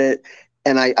look at it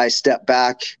and I step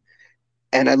back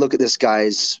and I look at this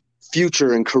guy's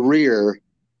future and career,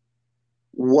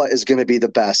 what is going to be the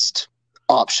best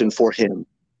option for him?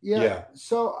 Yeah.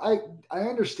 So I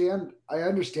understand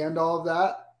all of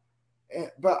that,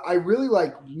 but I really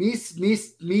like me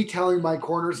telling my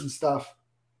corners and stuff.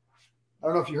 I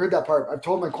don't know if you heard that part. I've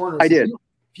told my corners. I did.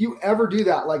 If you ever do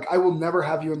that, like, I will never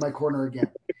have you in my corner again.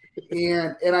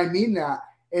 And I mean that.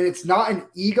 And it's not an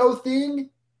ego thing.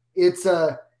 It's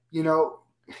dude,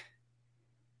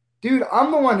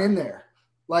 I'm the one in there.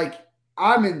 Like,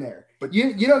 I'm in there. But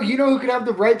you know who could have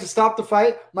the right to stop the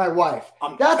fight? My wife.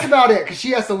 That's about it, because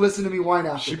she has to listen to me whine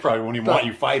after. She probably won't even want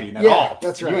you fighting at all.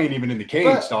 That's right. You ain't even in the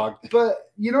cage, dog.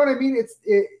 But you know what I mean?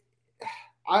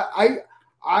 I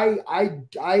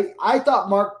thought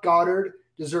Mark Goddard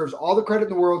deserves all the credit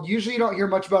in the world. Usually you don't hear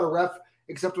much about a ref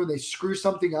except when they screw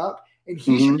something up. And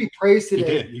he should be praised today.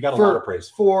 He did. You got a lot of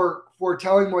praise. For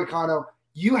telling Moicano,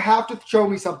 you have to show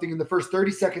me something in the first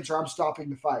 30 seconds or I'm stopping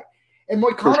the fight. And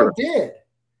Moicano did.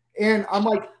 And I'm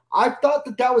like, I thought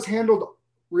that was handled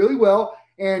really well.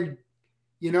 And,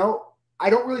 I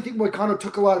don't really think Moicano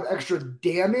took a lot of extra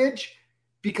damage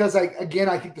because, I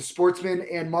think the sportsman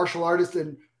and martial artist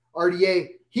and RDA,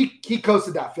 he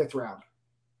coasted that 5th round.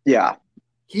 Yeah.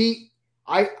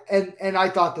 I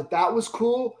thought that was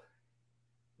cool.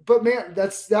 But man,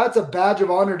 that's a badge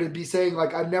of honor to be saying,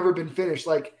 like, I've never been finished.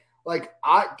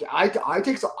 I've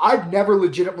never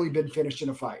legitimately been finished in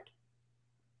a fight.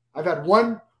 I've had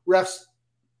one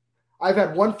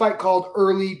fight called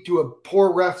early to a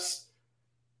poor ref's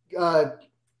the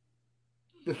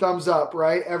thumbs up,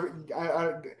 right?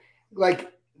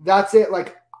 That's it.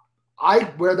 Like,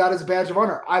 I wear that as a badge of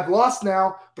honor. I've lost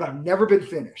now, but I've never been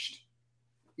finished.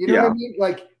 You know what I mean?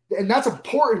 Like, and that's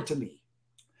important to me.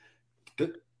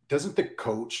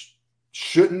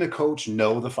 Shouldn't the coach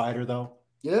know the fighter though?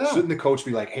 Yeah. Shouldn't the coach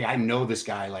be like, hey, I know this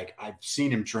guy. Like, I've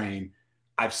seen him train.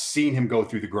 I've seen him go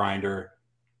through the grinder.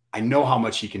 I know how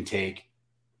much he can take.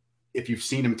 If you've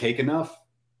seen him take enough,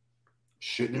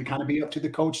 Shouldn't it kind of be up to the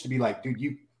coach to be like, dude,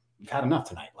 you've had enough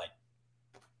tonight? Like,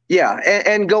 Yeah,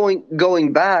 and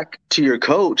going back to your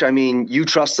coach, I mean, you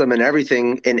trust them in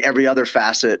everything, in every other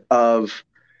facet of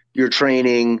your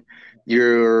training,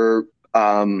 your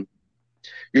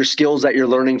skills that you're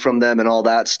learning from them and all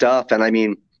that stuff. And I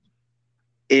mean,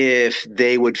 if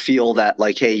they would feel that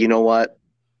like, hey, you know what?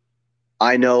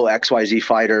 I know XYZ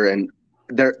fighter and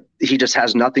he just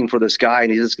has nothing for this guy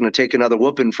and he's just going to take another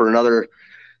whooping for another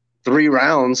 3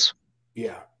 rounds.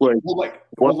 Yeah.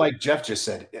 Like Jeff just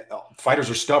said,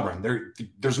 fighters are stubborn.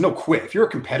 There's no quit. If you're a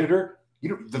competitor,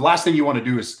 the last thing you want to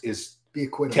do is be a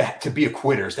quitter. To be a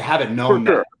quitter, is to have it known.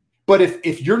 For sure. But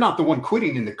if you're not the one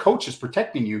quitting and the coach is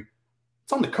protecting you,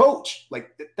 it's on the coach.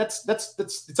 Like that's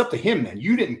it's up to him. Then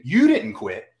you didn't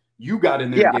quit. You got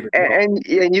in there. Yeah,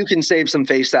 and you can save some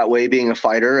face that way, being a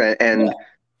fighter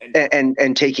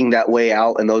and taking that way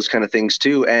out and those kind of things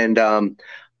too. And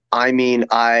I mean,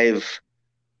 I've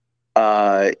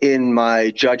in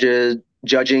my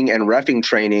judging and reffing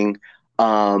training,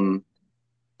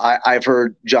 I've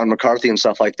heard John McCarthy and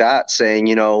stuff like that saying,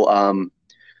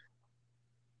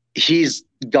 he's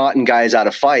gotten guys out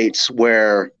of fights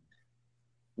where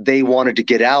they wanted to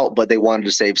get out, but they wanted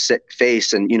to save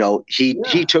face. And,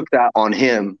 he took that on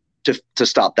him to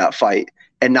stop that fight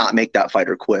and not make that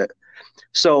fighter quit.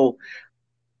 So,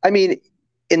 I mean,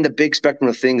 in the big spectrum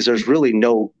of things, there's really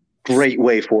no great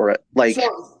way for it. Like,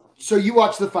 so you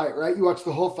watched the fight, right? You watched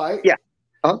the whole fight? Yeah.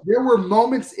 Huh? There were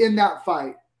moments in that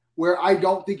fight where I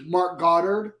don't think Marc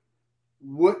Goddard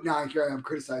would. Now here I am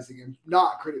criticizing him,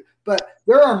 but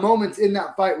there are moments in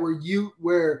that fight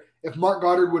where if Marc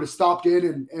Goddard would have stopped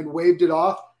in and waved it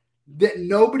off, that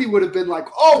nobody would have been like,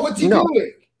 "Oh, what's he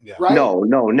doing?" Yeah. Right? No,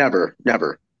 never.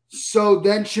 So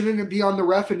then, shouldn't it be on the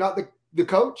ref and not the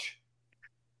coach?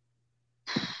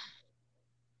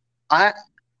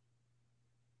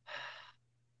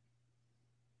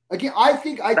 Again, I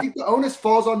think the onus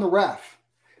falls on the ref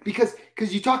because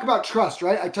you talk about trust,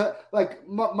 right? Like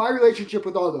my relationship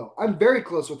with Aldo. I'm very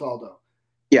close with Aldo.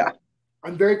 Yeah.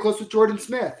 I'm very close with Jordan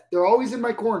Smith. They're always in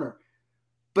my corner.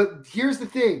 But here's the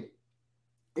thing.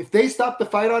 If they stop the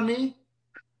fight on me,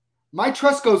 my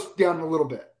trust goes down a little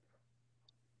bit.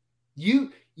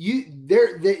 You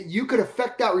could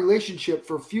affect that relationship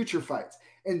for future fights.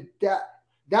 And that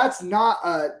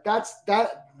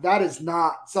is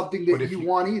not something that you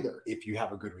want either. If you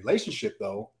have a good relationship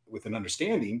though, with an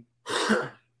understanding,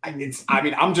 I'm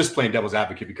just playing devil's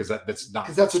advocate because that's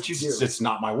what you do. It's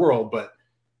not my world, but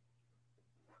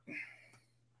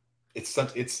it's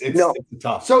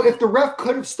tough. So if the ref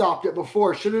could have stopped it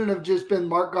before, shouldn't it have just been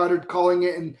Marc Goddard calling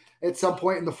it at some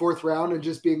point in the 4th round and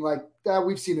just being like,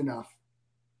 we've seen enough?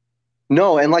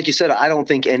 No, and like you said, I don't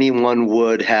think anyone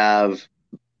would have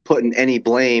put any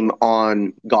blame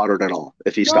on Goddard at all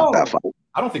if he stopped that fight.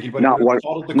 I don't think anybody not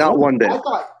one bit. I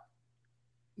thought,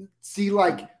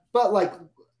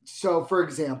 so for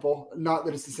example, not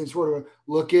that it's the same sort of,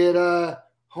 look at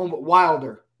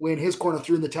Wilder when his corner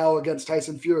threw in the towel against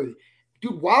Tyson Fury.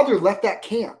 Dude, Wilder left that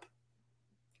camp.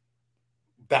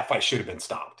 That fight should have been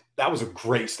stopped. That was a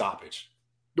great stoppage.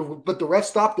 But the ref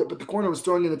stopped it, but the corner was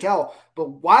throwing in the towel. But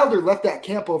Wilder left that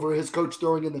camp over his coach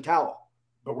throwing in the towel.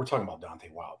 But we're talking about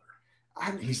Deontay Wilder.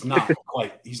 He's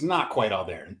not quite out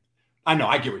there. I know,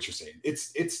 I get what you're saying.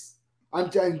 I'm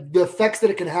telling the effects that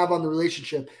it can have on the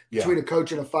relationship between a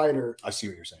coach and a fighter. I see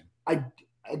what you're saying. I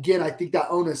think that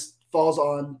onus falls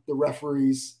on the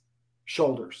referee's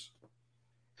shoulders.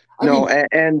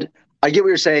 And I get what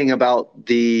you're saying about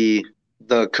the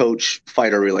coach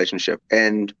fighter relationship,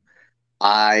 and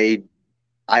I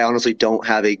honestly don't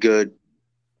have a good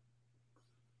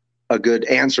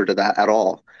answer to that at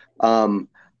all.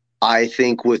 I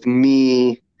think with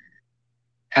me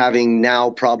having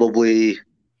now probably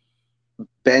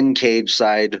been cage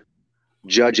side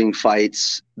judging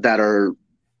fights that are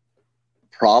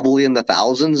probably in the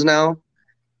thousands now,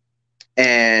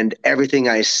 and everything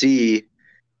I see,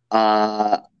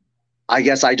 I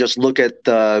guess I just look at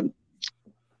the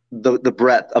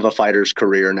breadth of a fighter's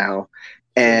career now,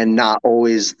 and not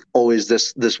always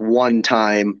this one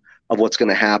time of what's going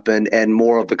to happen, and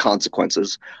more of the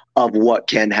consequences of what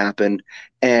can happen.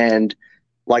 And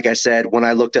like I said, when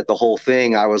I looked at the whole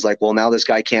thing, I was like, well, now this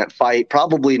guy can't fight,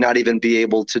 probably not even be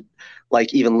able to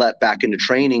even let back into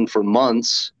training for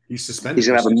months. He's suspended. He's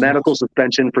going to have a medical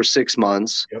suspension for 6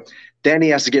 months. Yep. Then he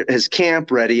has to get his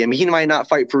camp ready. I mean, he might not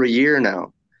fight for a year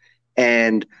now.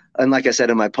 And like I said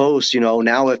in my post,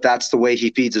 now if that's the way he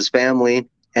feeds his family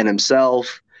and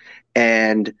himself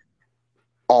and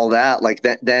all that,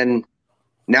 then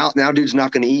now dude's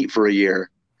not going to eat for a year.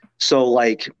 So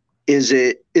is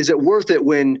it worth it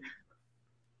when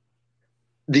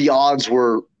the odds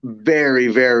were very,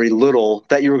 very little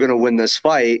that you were going to win this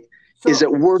fight. So, is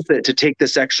it worth it to take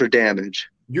this extra damage?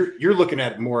 You're looking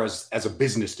at it more as a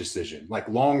business decision, like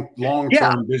long-term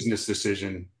business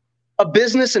decision. A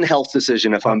business and health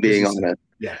decision, if I'm being honest.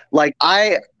 Yeah. Like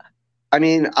I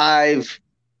mean, I've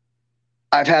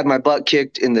had my butt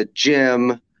kicked in the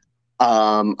gym.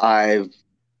 I've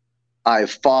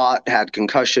fought, had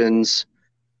concussions,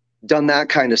 done that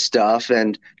kind of stuff.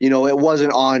 And, you know, it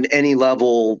wasn't on any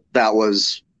level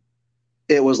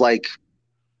it was like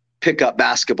pickup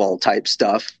basketball type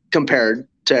stuff compared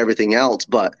to everything else.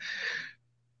 But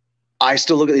I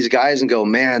still look at these guys and go,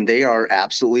 man, they are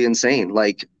absolutely insane.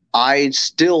 Like, I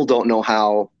still don't know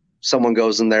how someone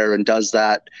goes in there and does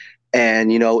that.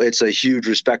 And, you know, it's a huge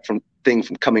respect thing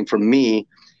coming from me.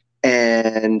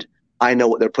 And I know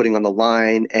what they're putting on the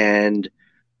line. And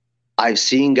I've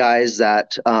seen guys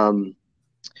that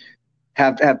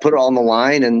have put it on the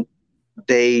line and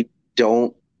they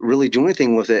don't really do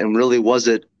anything with it. And really, was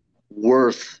it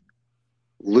worth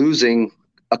losing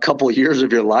a couple of years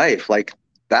of your life? Like,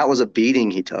 that was a beating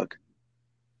he took.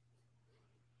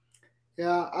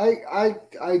 Yeah, I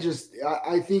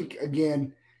think,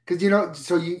 again, because, you know,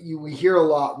 so we hear a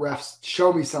lot, refs,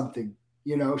 show me something,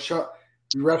 you know,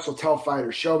 refs will tell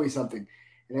fighters, show me something.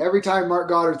 And every time Marc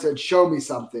Goddard said, show me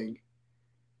something,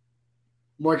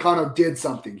 Moicano did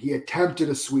something. He attempted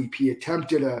a sweep. He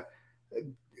attempted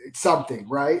something,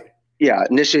 right? Yeah,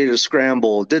 initiated a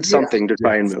scramble, did something to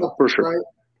try and move, for sure. Right?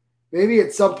 Maybe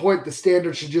at some point the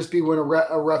standard should just be when a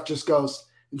ref just goes,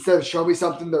 instead of show me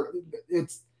something, the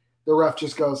ref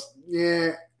just goes,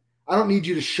 yeah, I don't need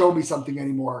you to show me something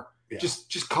anymore. Yeah.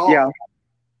 Just call. Yeah.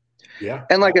 Yeah.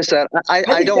 And like I said,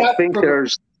 I don't think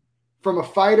there's from a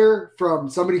fighter, from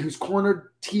somebody who's cornered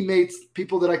teammates,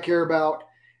 people that I care about,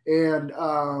 and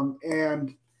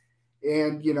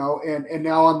you know, and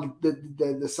now on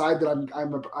the side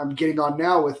that I'm getting on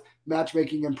now with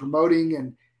matchmaking and promoting,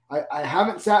 and I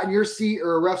haven't sat in your seat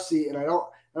or a ref seat, and I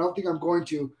don't think I'm going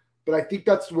to, but I think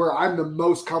that's where I'm the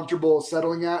most comfortable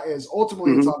settling at, is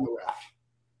ultimately it's on the ref.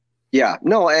 Yeah,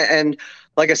 no, and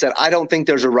like I said, I don't think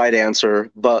there's a right answer,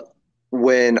 but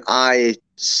when I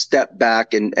stepped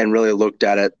back and really looked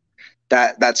at it,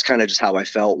 that's kind of just how I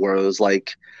felt, where it was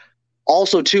like,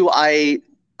 also too, I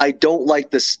don't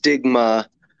like the stigma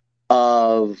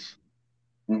of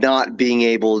not being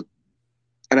able,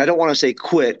 and I don't want to say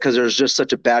quit because there's just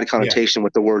such a bad connotation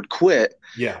with the word quit.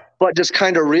 Yeah. But just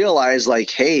kind of realize, like,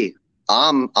 hey,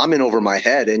 I'm in over my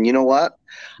head. And you know what?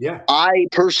 Yeah. I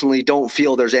personally don't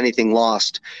feel there's anything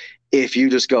lost if you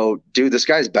just go, dude, this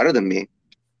guy's better than me,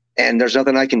 and there's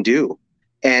nothing I can do.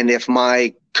 And if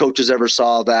my coaches ever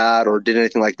saw that or did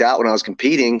anything like that when I was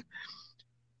competing,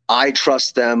 I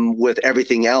trust them with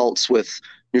everything else, with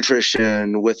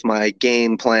nutrition, with my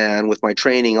game plan, with my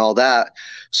training, all that.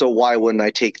 So why wouldn't I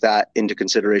take that into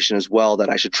consideration as well, that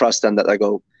I should trust them, that I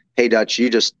go, hey, Dutch, you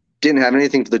just didn't have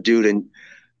anything for the dude, and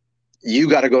you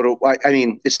got to go to, I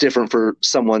mean, it's different for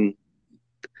someone,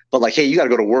 but like, hey, you got to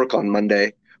go to work on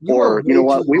Monday. Or, you know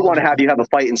what, we want to have you have a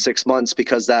fight in 6 months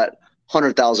because that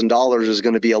 $100,000 is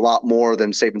going to be a lot more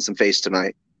than saving some face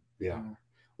tonight. Yeah.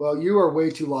 Well, you are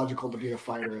way too logical to be a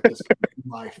fighter at this point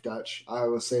in life, Dutch. I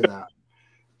will say that.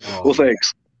 Well,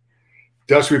 thanks.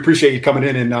 Dutch, we appreciate you coming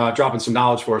in and dropping some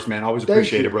knowledge for us, man. Always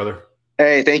appreciate it, brother.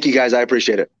 Hey, thank you, guys. I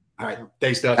appreciate it. All right.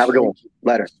 Thanks, Dutch. Have a good one.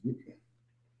 Later.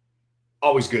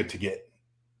 Always good to get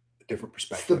a different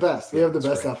perspective. It's the best. We have the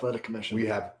best athletic commission. We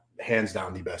have hands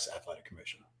down the best athletic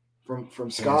commission.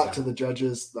 From Scott to the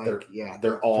judges,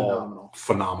 they're all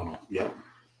phenomenal. Yeah,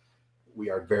 we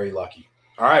are very lucky.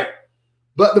 All right,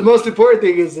 but the most important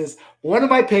thing is one of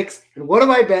my picks and one of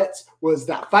my bets was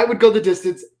that fight would go the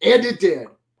distance, and it did.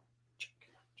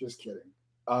 Just kidding.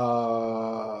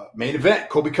 Main event: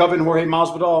 Colby Covington, Jorge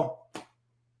Masvidal.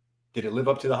 Did it live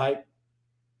up to the hype,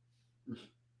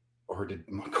 or did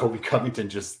Colby Covington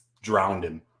just drown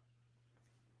him?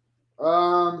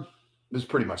 It was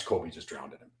pretty much Colby just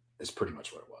drowned him. Is pretty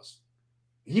much what it was.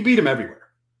 He beat him everywhere.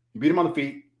 He beat him on the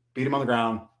feet, beat him on the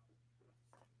ground.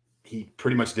 He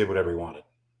pretty much did whatever he wanted,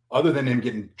 other than him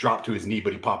getting dropped to his knee,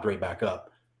 but he popped right back up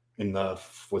in the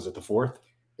fourth?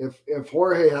 If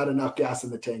Jorge had enough gas in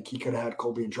the tank, he could have had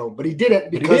Colby in trouble, but he didn't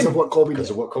because of what Colby did.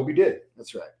 Because of what Colby did.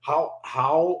 That's right.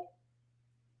 How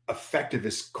effective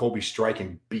is Colby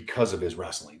striking because of his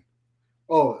wrestling?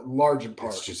 Oh, large in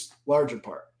part. It's just large in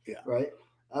part. Yeah. Right.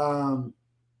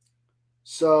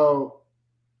 So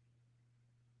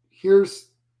here's,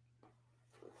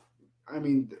 I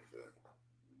mean,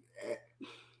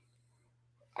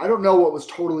 I don't know what was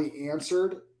totally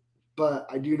answered, but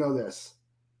I do know this.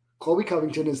 Colby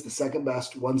Covington is the second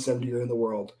best 170er in the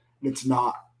world, It's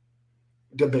not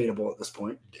debatable at this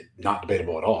point. Not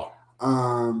debatable at all.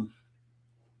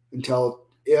 Until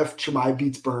if Chimaev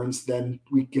beats Burns, then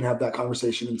we can have that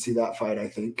conversation and see that fight, I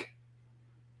think.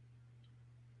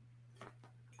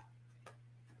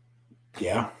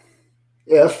 Yeah.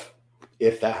 If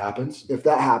that happens. If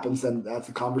that happens, then that's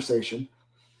a conversation.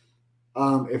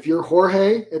 If you're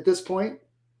Jorge at this point,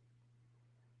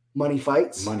 money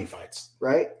fights.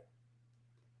 Right?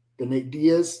 The Nate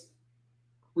Diaz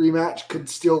rematch could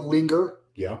still linger.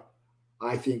 Yeah.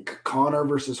 I think Conor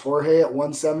versus Jorge at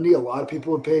 170, a lot of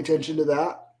people would pay attention to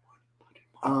that.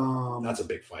 That's a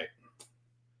big fight.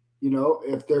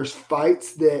 If there's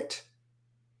fights that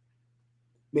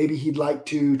maybe he'd like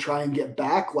to try and get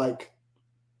back, like,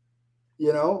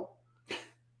 That's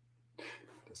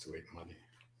the weight of money.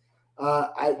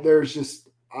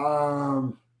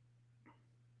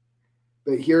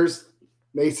 But here's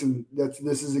Mason.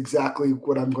 This is exactly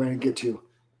what I'm going to get to.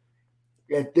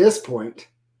 At this point,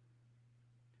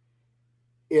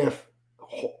 if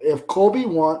Colby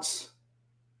wants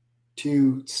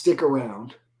to stick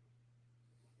around,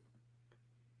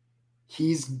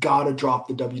 he's got to drop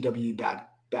the WWE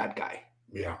bad guy.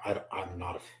 Yeah, haven't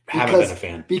been a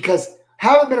fan. Because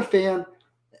haven't been a fan.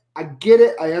 I get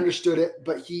it. I understood it.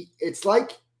 But it's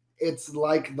like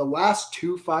the last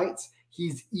two fights,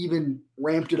 he's even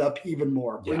ramped it up even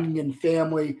more, bringing in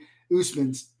family,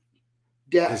 Usman's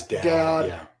his dad,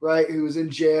 yeah. Right, who was in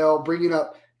jail, bringing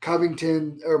up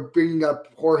Covington, or bringing up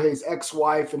Jorge's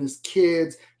ex-wife and his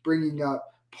kids, bringing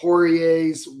up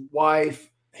Poirier's wife,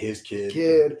 his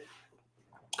kid,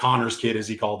 Connor's kid, as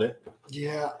he called it.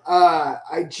 Yeah,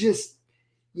 I just,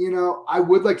 I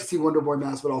would like to see Wonderboy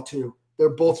Masvidal too. They're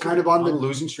both kind of on the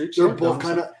losing streak. They're both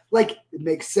kind of like, it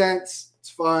makes sense. It's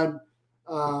fun.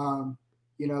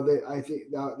 I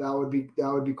think that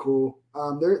would be cool.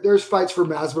 There's fights for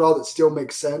Masvidal that still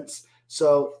make sense,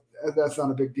 so that's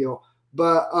not a big deal.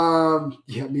 But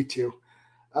yeah, me too.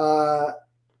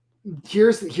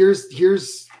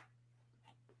 Here's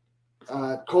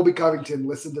Colby Covington.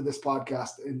 Listen to this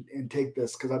podcast and take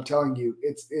this, because I'm telling you,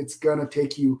 it's gonna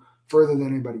take you further than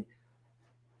anybody.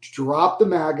 Drop the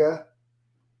MAGA,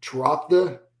 drop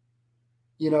the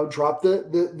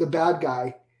bad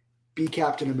guy. Be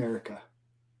Captain America.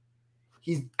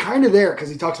 He's kind of there because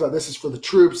he talks about this is for the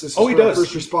troops. This is for the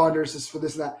first responders. This is for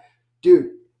this and that.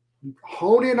 Dude,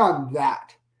 hone in on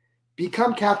that.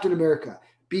 Become Captain America.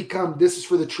 Become, this is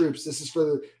for the troops. This is for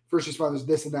the first responders,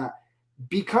 this and that.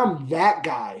 Become that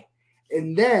guy.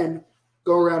 And then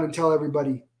go around and tell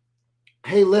everybody,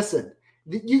 hey, listen,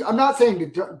 I'm not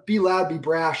saying to be loud, be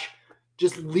brash.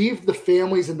 Just leave the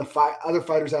families and the other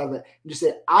fighters out of it. And just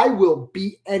say, I will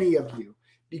beat any of you.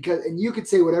 And you could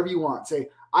say whatever you want. Say,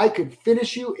 I could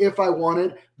finish you if I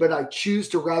wanted, but I choose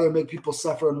to rather make people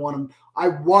suffer and want them. I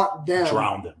want them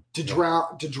to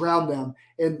drown them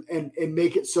and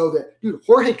make it so that, dude,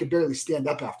 Jorge could barely stand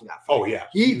up after that fight. Oh yeah,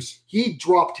 he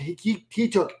dropped. He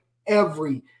took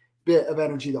every bit of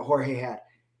energy that Jorge had.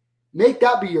 Make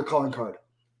that be your calling card.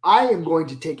 I am going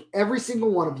to take every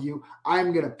single one of you.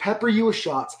 I'm going to pepper you with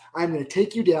shots. I'm going to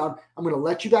take you down. I'm going to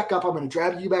let you back up. I'm going to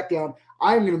drag you back down.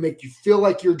 I'm going to make you feel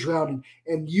like you're drowning.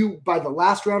 And you, by the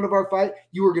last round of our fight,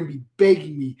 you are going to be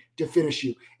begging me to finish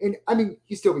you. And I mean,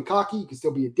 you still be cocky. You can still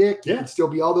be a dick. You can still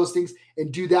be all those things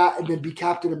and do that and then be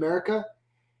Captain America.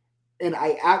 And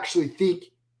I actually think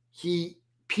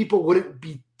people wouldn't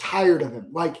be tired of him.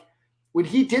 Like when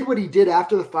he did what he did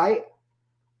after the fight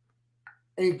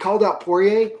and he called out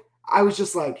Poirier, I was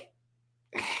just like,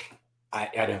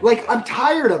 I didn't like, I'm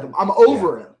tired of him. I'm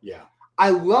over him. Yeah. I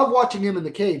love watching him in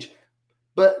the cage.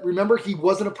 But remember, he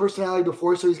wasn't a personality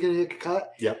before, so he's going to get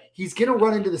cut. Yep. He's going to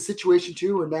run into the situation,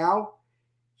 too, where now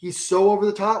he's so over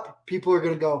the top, people are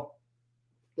going to go.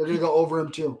 They're going to go over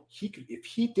him, too. If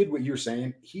he did what you're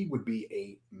saying, he would be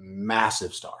a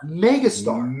massive star.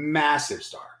 Megastar. Massive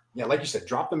star. Yeah, like you said,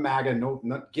 drop the MAGA.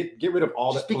 Get rid of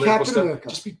all that political Captain stuff. America.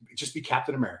 Just be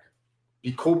Captain America.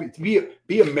 Be Kobe.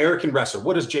 Be American wrestler.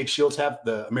 What does Jake Shields have?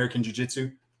 The American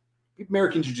Jiu-Jitsu?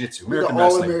 American Jiu-Jitsu, American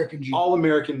wrestling,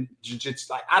 all-American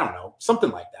Jiu-Jitsu. I don't know,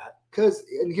 something like that.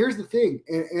 And here's the thing,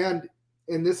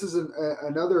 and this is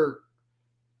another.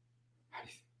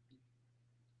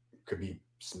 Could be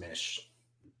smish.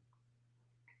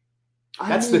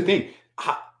 That's the thing.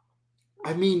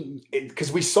 I mean,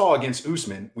 because we saw against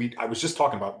Usman, I was just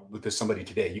talking about with somebody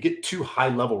today. You get two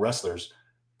high-level wrestlers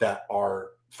that are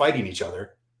fighting each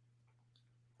other.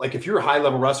 Like if you're a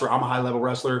high-level wrestler, I'm a high-level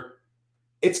wrestler.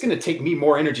 It's going to take me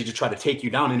more energy to try to take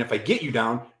you down. And if I get you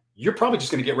down, you're probably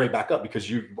just going to get right back up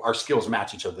because our skills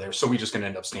match each other there. So we're just going to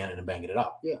end up standing and banging it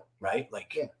up. Yeah. Right?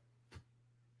 Like, yeah.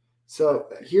 So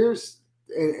here's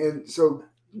and so,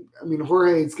 I mean,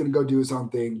 Jorge is going to go do his own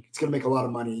thing. He's going to make a lot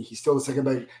of money. He's still the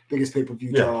second biggest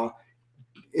pay-per-view draw.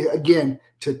 Again,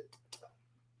 to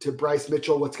Bryce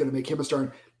Mitchell, what's going to make him a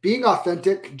star? Being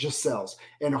authentic just sells.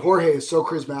 And Jorge is so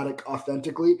charismatic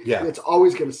authentically. Yeah. It's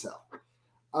always going to sell.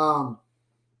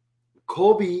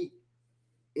 Colby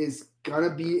is going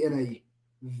to be in a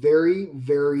very,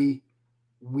 very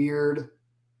weird.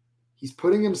 He's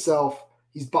boxing himself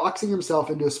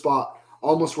into a spot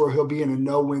almost where he'll be in a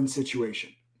no-win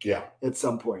situation. Yeah. At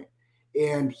some point.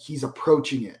 And he's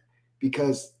approaching it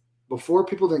because before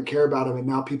people didn't care about him and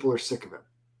now people are sick of him.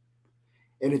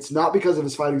 And it's not because of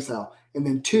his fighting style. And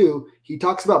then 2, he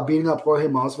talks about beating up Jorge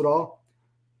Masvidal.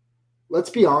 Let's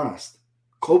be honest.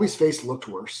 Colby's face looked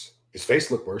worse. His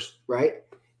face looked worse. Right?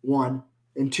 1.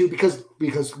 And 2,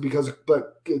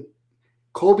 but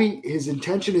Colby, his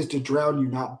intention is to drown you,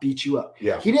 not beat you up.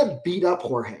 Yeah. He didn't beat up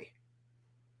Jorge.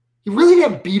 He really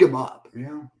didn't beat him up.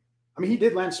 Yeah. I mean, he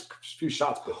did land a few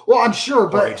shots, but well, I'm sure,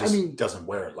 but Jorge just doesn't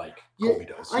wear it like Colby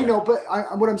does. I know, but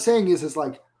what I'm saying is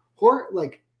like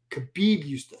Khabib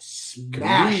used to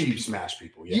smash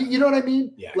people. Yeah. You know what I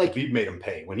mean? Yeah. Like Khabib made him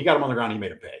pay. When he got him on the ground, he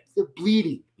made him pay. They're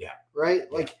bleeding. Yeah. Right?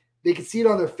 Yeah. Like they can see it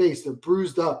on their face. They're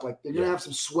bruised up. Like they're gonna have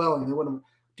some swelling. They want to.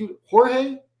 Dude,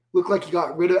 Jorge looked like he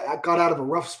got out of a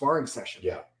rough sparring session.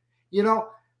 Yeah. You know,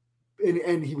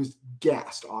 and he was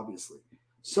gassed, obviously.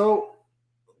 So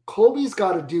Colby's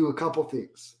got to do a couple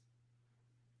things.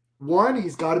 1,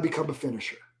 he's got to become a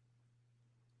finisher.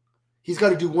 He's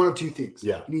got to do one of 2 things.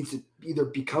 Yeah. He needs to either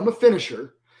become a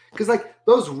finisher, because like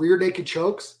those rear naked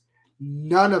chokes,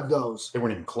 none of those They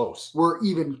weren't even close. were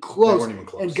even close. They weren't even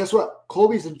close. And guess what?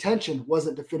 Colby's intention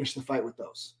wasn't to finish the fight with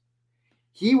those.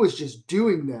 He was just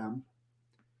doing them.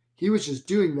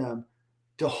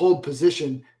 To hold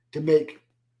position to make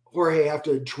Jorge have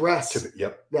to address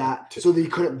that so that he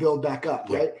couldn't build back up,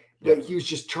 right? But he was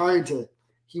just trying to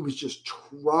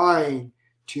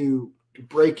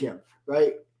break him,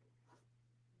 right?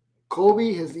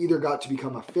 Colby has either got to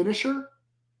become a finisher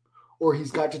or he's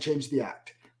got to change the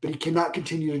act. But he cannot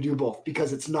continue to do both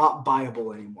because it's not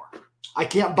buyable anymore. I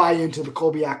can't buy into the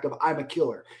Colby act of I'm a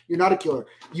killer. You're not a killer.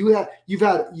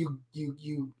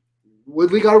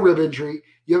 Woodley got a rib injury.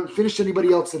 You haven't finished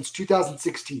anybody else since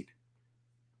 2016.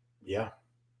 Yeah.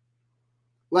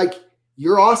 Like,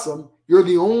 you're awesome. You're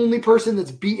the only person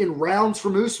that's beaten rounds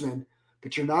from Usman,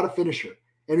 but you're not a finisher.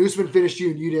 And Usman finished you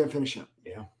and you didn't finish him.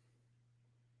 Yeah.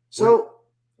 So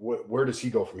where does he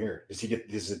go from here? Is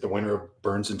it the winner of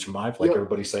Burns and Chimaev, like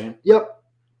everybody's saying? Yep.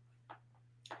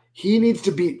 He needs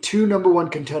to beat 2 number 1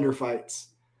 contender fights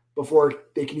before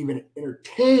they can even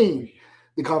entertain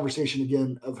the conversation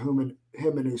again of him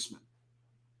and Usman.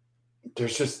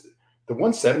 There's just the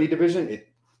 170 division.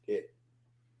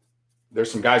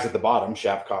 There's some guys at the bottom.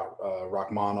 Shavkat,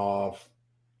 Rakhmonov,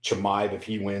 Chimaev, if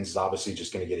he wins, is obviously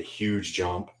just going to get a huge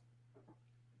jump.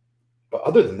 But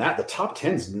other than that, the top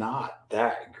 10 is not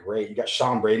that great. You got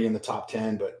Sean Brady in the top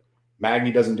 10, but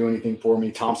Magny doesn't do anything for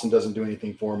me. Thompson doesn't do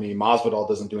anything for me. Masvidal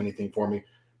doesn't do anything for me.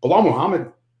 Bilal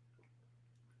Muhammad.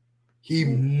 He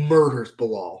murders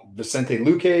Bilal. Vicente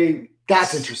Luque.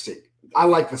 That's interesting. I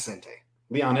like Vicente.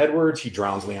 Leon Edwards. He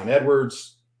drowns Leon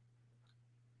Edwards.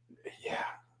 Yeah.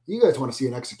 You guys want to see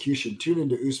an execution? Tune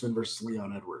into Usman versus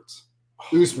Leon Edwards.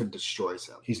 Usman destroys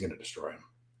him. He's going to destroy him.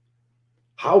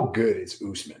 How good is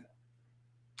Usman?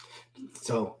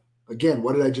 So, again,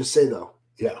 what did I just say, though?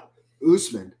 Yeah.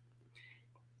 Usman.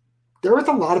 There was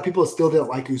a lot of people that still didn't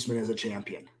like Usman as a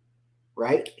champion,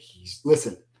 right?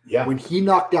 Listen. Yeah. When he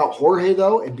knocked out Jorge,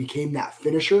 though, and became that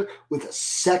finisher with a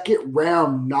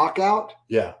second-round knockout.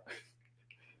 Yeah.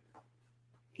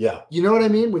 Yeah. You know what I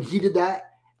mean? When he did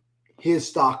that, his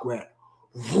stock went,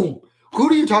 boom. Who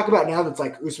do you talk about now that's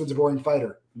like Usman's a boring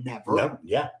fighter? Never. No,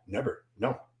 yeah, never.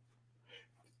 No.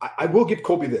 I will give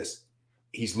Colby this.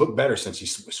 He's looked better since he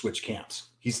switched camps.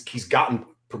 He's gotten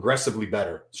progressively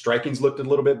better. Striking's looked a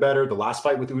little bit better. The last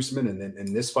fight with Usman and then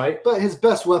in this fight. But his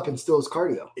best weapon still is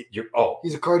cardio.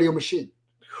 He's a cardio machine.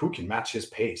 Who can match his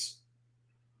pace?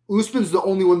 Usman's the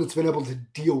only one that's been able to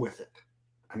deal with it.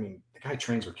 I mean, the guy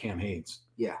trains with Cam Hayes.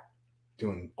 Yeah.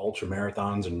 Doing ultra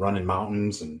marathons and running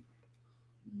mountains and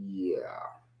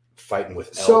fighting with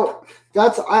elk. So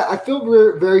I feel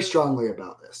very, very strongly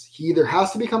about this. He either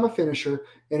has to become a finisher,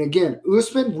 and again,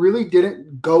 Usman really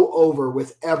didn't go over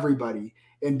with everybody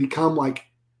and become like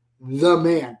the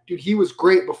man. Dude, he was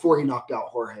great before he knocked out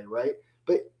Jorge, right?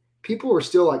 But people were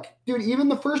still like, dude, even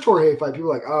the first Jorge fight, people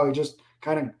were like, oh, he just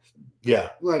kind of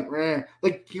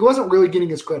like he wasn't really getting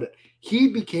his credit. He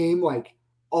became like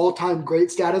all-time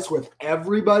great status with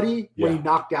everybody when he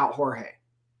knocked out Jorge.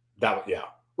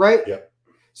 Right? Yep.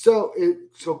 So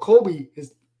Colby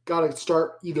has got to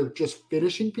start either just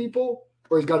finishing people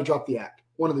or he's got to drop the act.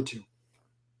 One of the two.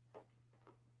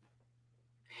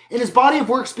 And his body of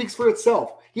work speaks for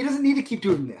itself. He doesn't need to keep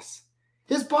doing this.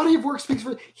 His body of work speaks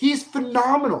for. He's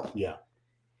phenomenal. Yeah.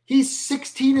 He's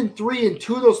 16-3, and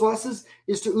 2 of those losses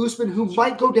is to Usman, who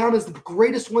might go down as the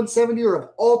greatest 170er of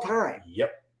all time.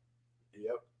 Yep.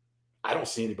 I don't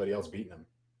see anybody else beating him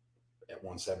at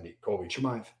 170. Colby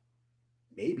Chimaev.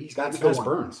 Maybe he's got That's the the best one.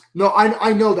 Burns. No,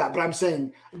 I know that, but I'm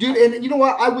saying, dude, and you know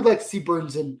what? I would like to see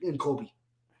Burns in Colby.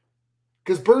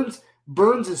 Because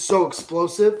Burns is so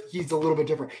explosive. He's a little bit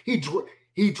different. He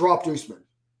dropped Usman.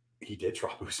 He did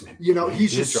drop Usman. You know,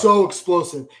 he's just so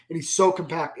explosive and he's so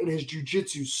compact and his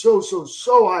jiu-jitsu so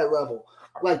high level.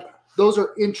 Like, those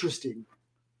are interesting.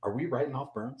 Are we writing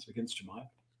off Burns against Chimaev?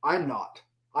 I'm not.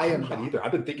 I am not not either.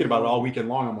 I've been thinking about it all weekend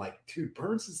long. I'm like, dude,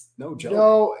 Burns is no joke.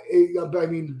 No, I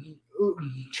mean,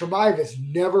 Chimaev has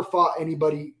never fought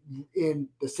anybody in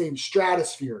the same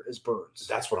stratosphere as Burns.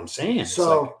 That's what I'm saying.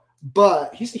 So, like,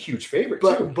 but he's a huge favorite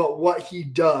too. But what he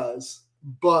does,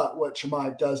 what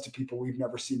Chimaev does to people we've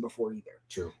never seen before either.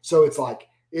 True. So it's like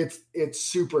it's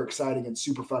super exciting and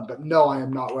super fun. But no, I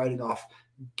am not writing off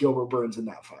Gilbert Burns in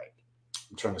that fight.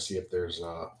 I'm trying to see if there's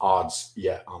odds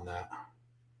yet on that.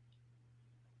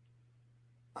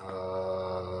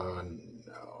 No.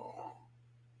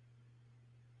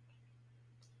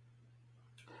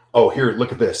 Oh, here,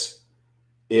 look at this.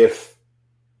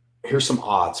 Here's some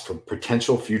odds from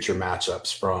potential future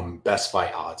matchups from Best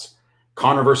Fight Odds.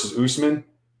 Conor versus Usman.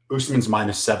 Usman's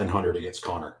minus 700 against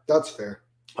Conor. That's fair.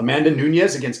 Amanda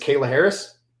Nunes against Kayla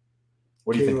Harris.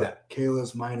 What do you think of that?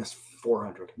 Kayla's minus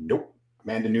 400. Nope.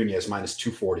 Amanda Nunes minus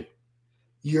 240.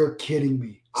 You're kidding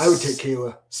me. I would take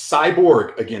Kayla.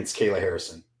 Cyborg against Kayla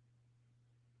Harrison.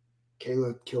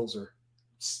 Kayla kills her.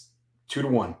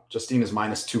 2-1. Justine is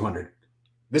minus 200.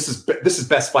 This is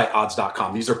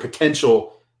bestfightodds.com. These are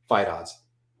potential fight odds.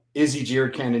 Izzy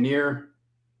Jared Cannonier.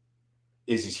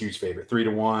 Izzy's huge favorite.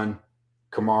 3-1.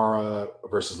 Kamara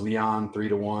versus Leon.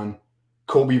 3-1.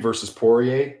 Colby versus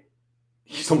Poirier.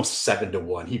 He's almost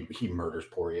 7-1. He murders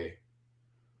Poirier.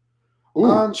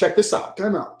 Ooh, check this out.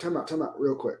 Time out,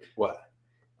 real quick. What?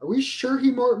 Are we sure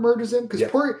he murders him? Because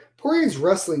Poirier's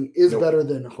wrestling is better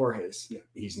than Jorge's. Yeah,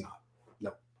 he's not.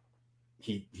 No.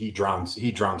 He drowns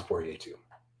Poirier too.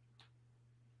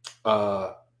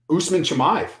 Usman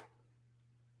Chimaev.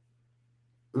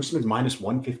 Usman's minus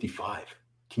 155.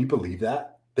 Can you believe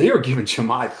that? They are giving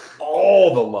Chimaev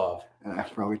all the love. And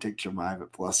I'd probably take Chimaev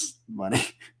at plus money.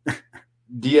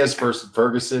 Diaz versus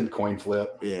Ferguson, coin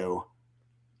flip. Ew.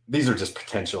 These are just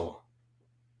potential.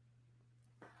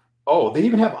 Oh, they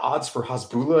even have odds for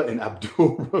Hasbullah and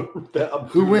Abdul.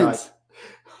 Who wins?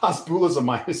 Hasbullah's a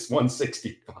minus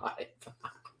 165.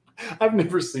 I've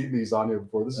never seen these on here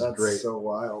before. This is great. So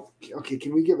wild. Okay,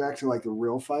 can we get back to like the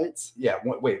real fights? Yeah.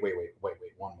 Wait.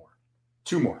 One more.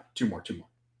 Two more.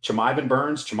 Chimaev and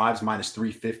Burns. Chimaev's minus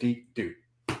 350. Dude,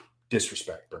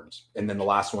 disrespect Burns. And then the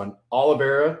last one,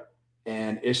 Oliveira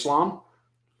and Islam.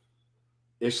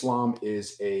 Islam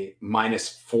is a minus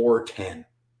 410.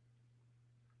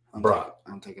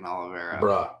 I'm taking Oliveira.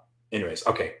 Bruh. Anyways,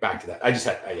 okay, back to that. I just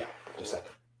had to.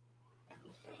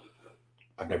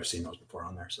 I've never seen those before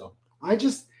on there, so I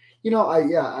think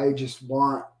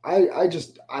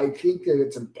that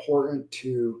it's important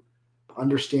to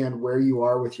understand where you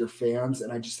are with your fans,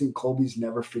 and I just think Colby's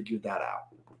never figured that out.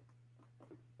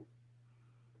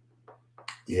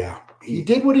 Yeah. He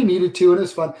did what he needed to, and it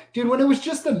was fun. Dude, when it was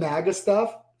just the MAGA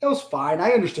stuff, it was fine.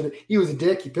 I understood it. He was a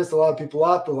dick. He pissed a lot of people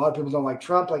off. A lot of people don't like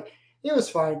Trump. Like, it was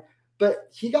fine. But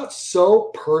he got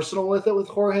so personal with it with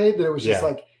Jorge that it was just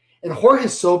like, and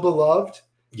Jorge's so beloved.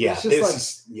 Yeah. It's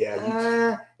just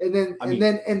and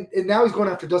now he's going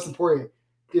after Dustin Poirier.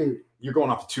 Dude. You're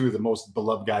going off to two of the most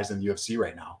beloved guys in the UFC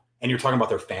right now. And you're talking about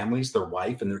their families, their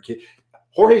wife, and their kid.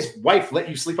 Jorge's wife let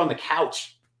you sleep on the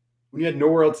couch when you had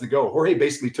nowhere else to go. Jorge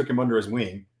basically took him under his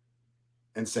wing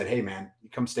and said, "Hey, man, you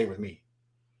come stay with me."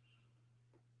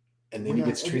 And then he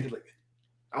gets treated like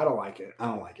I don't like it. I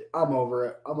don't like it. I'm over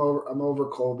it. I'm over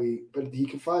Colby, but he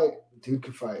can fight. Dude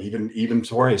can fight. Even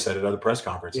Jorge said at other press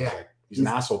conferences, yeah. Like, he's an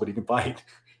asshole, but he can fight.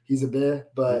 He's a bear,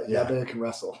 but that bear can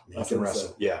wrestle. He can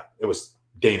wrestle. Yeah, it was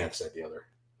Dana said the other.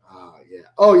 Yeah.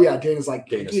 Oh yeah, Dana's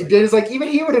like even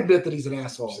he would admit that he's an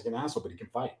asshole. He's like an asshole, but he can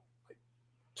fight. Like,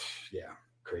 yeah,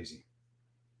 crazy.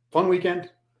 Fun weekend.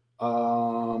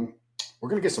 We're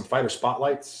gonna get some fighter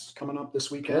spotlights coming up this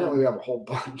weekend. Apparently we have a whole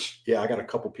bunch. Yeah, I got a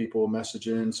couple people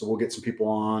messaging, so we'll get some people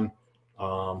on.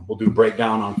 We'll do a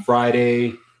breakdown on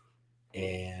Friday,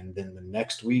 and then the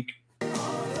next week,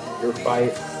 your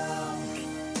fight.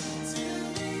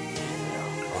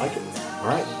 All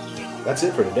right. That's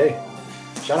it for today.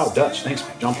 Shout out Dutch. Thanks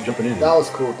for jumping in. That was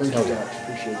cool. Thank you, Hell yeah. Dutch.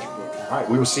 Appreciate you, bro. All right.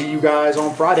 We will see you guys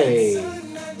on Friday.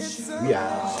 We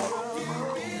out.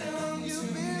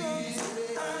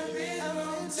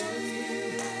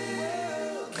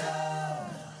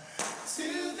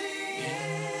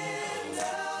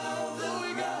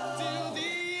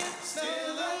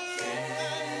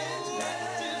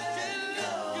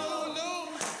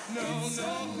 No,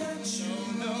 no, no,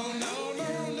 no, no,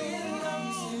 no.